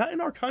 guys. Not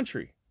in our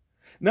country.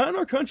 Not in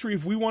our country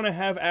if we want to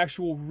have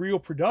actual real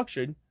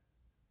production.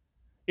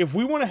 If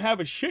we want to have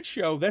a shit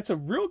show, that's a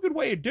real good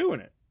way of doing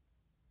it.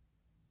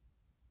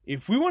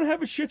 If we want to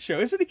have a shit show,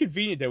 isn't it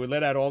convenient that we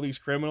let out all these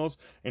criminals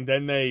and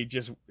then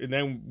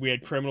we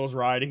had criminals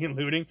rioting and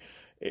looting?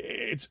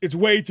 It's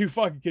way too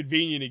fucking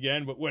convenient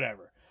again, but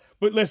whatever.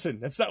 But listen,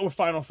 that's not what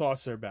final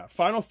thoughts are about.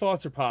 Final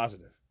thoughts are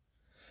positive.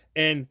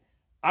 And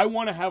I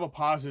want to have a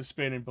positive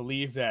spin and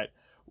believe that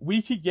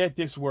we could get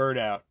this word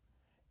out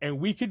and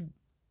we could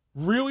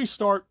really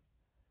start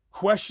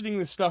questioning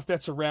the stuff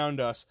that's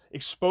around us,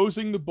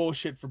 exposing the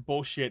bullshit for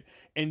bullshit,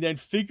 and then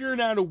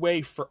figuring out a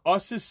way for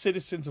us as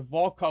citizens of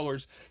all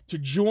colors to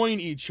join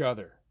each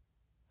other.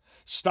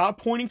 Stop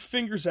pointing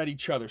fingers at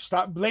each other.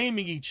 Stop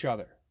blaming each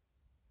other.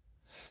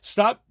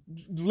 Stop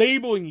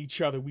labeling each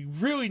other. We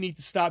really need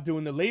to stop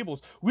doing the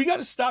labels. We got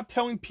to stop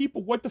telling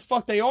people what the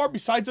fuck they are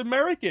besides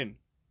American.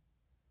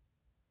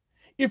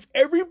 If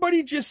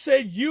everybody just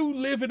said you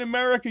live in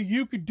America,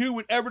 you could do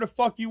whatever the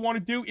fuck you want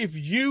to do if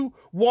you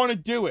want to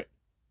do it.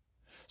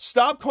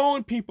 Stop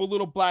calling people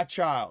little black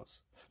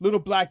childs,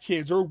 little black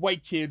kids, or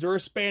white kids, or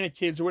Hispanic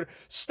kids, or whatever.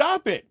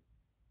 Stop it.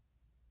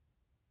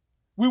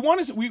 We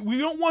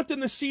don't want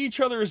them to see each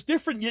other as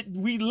different, yet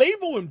we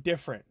label them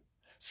different.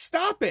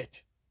 Stop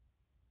it.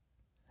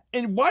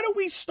 And why don't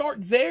we start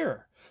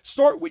there?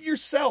 Start with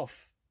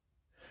yourself.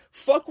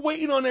 Fuck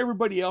waiting on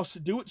everybody else to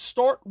do it.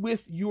 Start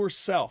with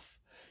yourself.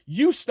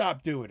 You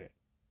stop doing it.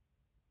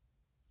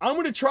 I'm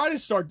going to try to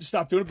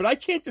stop doing it, but I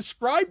can't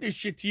describe this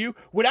shit to you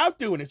without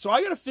doing it. So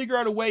I got to figure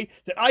out a way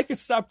that I can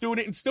stop doing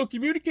it and still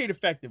communicate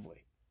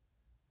effectively.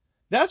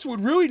 That's what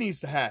really needs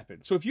to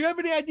happen. So if you have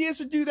any ideas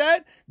to do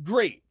that,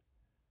 great.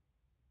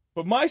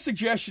 But my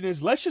suggestion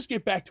is let's just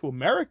get back to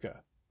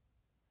America.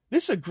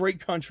 This is a great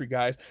country,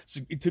 guys.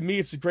 To me,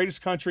 it's the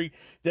greatest country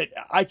that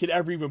I could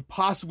ever even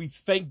possibly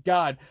thank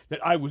God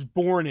that I was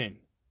born in.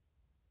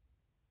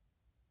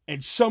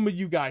 And some of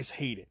you guys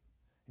hate it.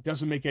 It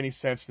doesn't make any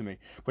sense to me.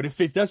 But if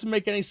it doesn't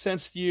make any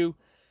sense to you,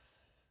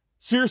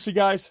 seriously,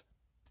 guys,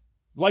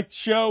 like the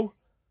show,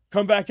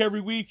 come back every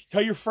week,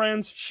 tell your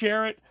friends,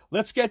 share it.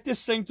 Let's get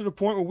this thing to the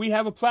point where we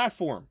have a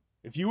platform.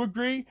 If you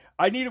agree,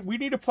 we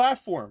need a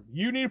platform.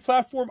 You need a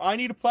platform. I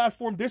need a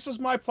platform. This is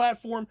my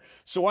platform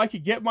so I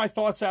could get my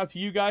thoughts out to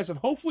you guys. And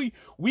hopefully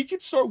we can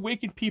start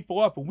waking people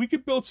up and we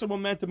could build some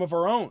momentum of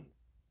our own.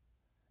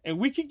 And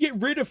we could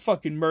get rid of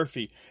fucking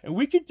Murphy. And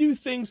we could do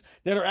things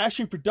that are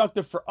actually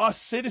productive for us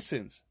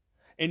citizens.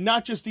 And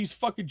not just these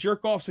fucking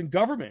jerk-offs in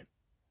government.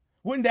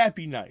 Wouldn't that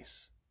be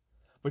nice?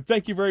 But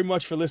thank you very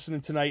much for listening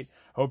tonight.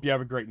 I hope you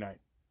have a great night.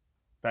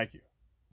 Thank you.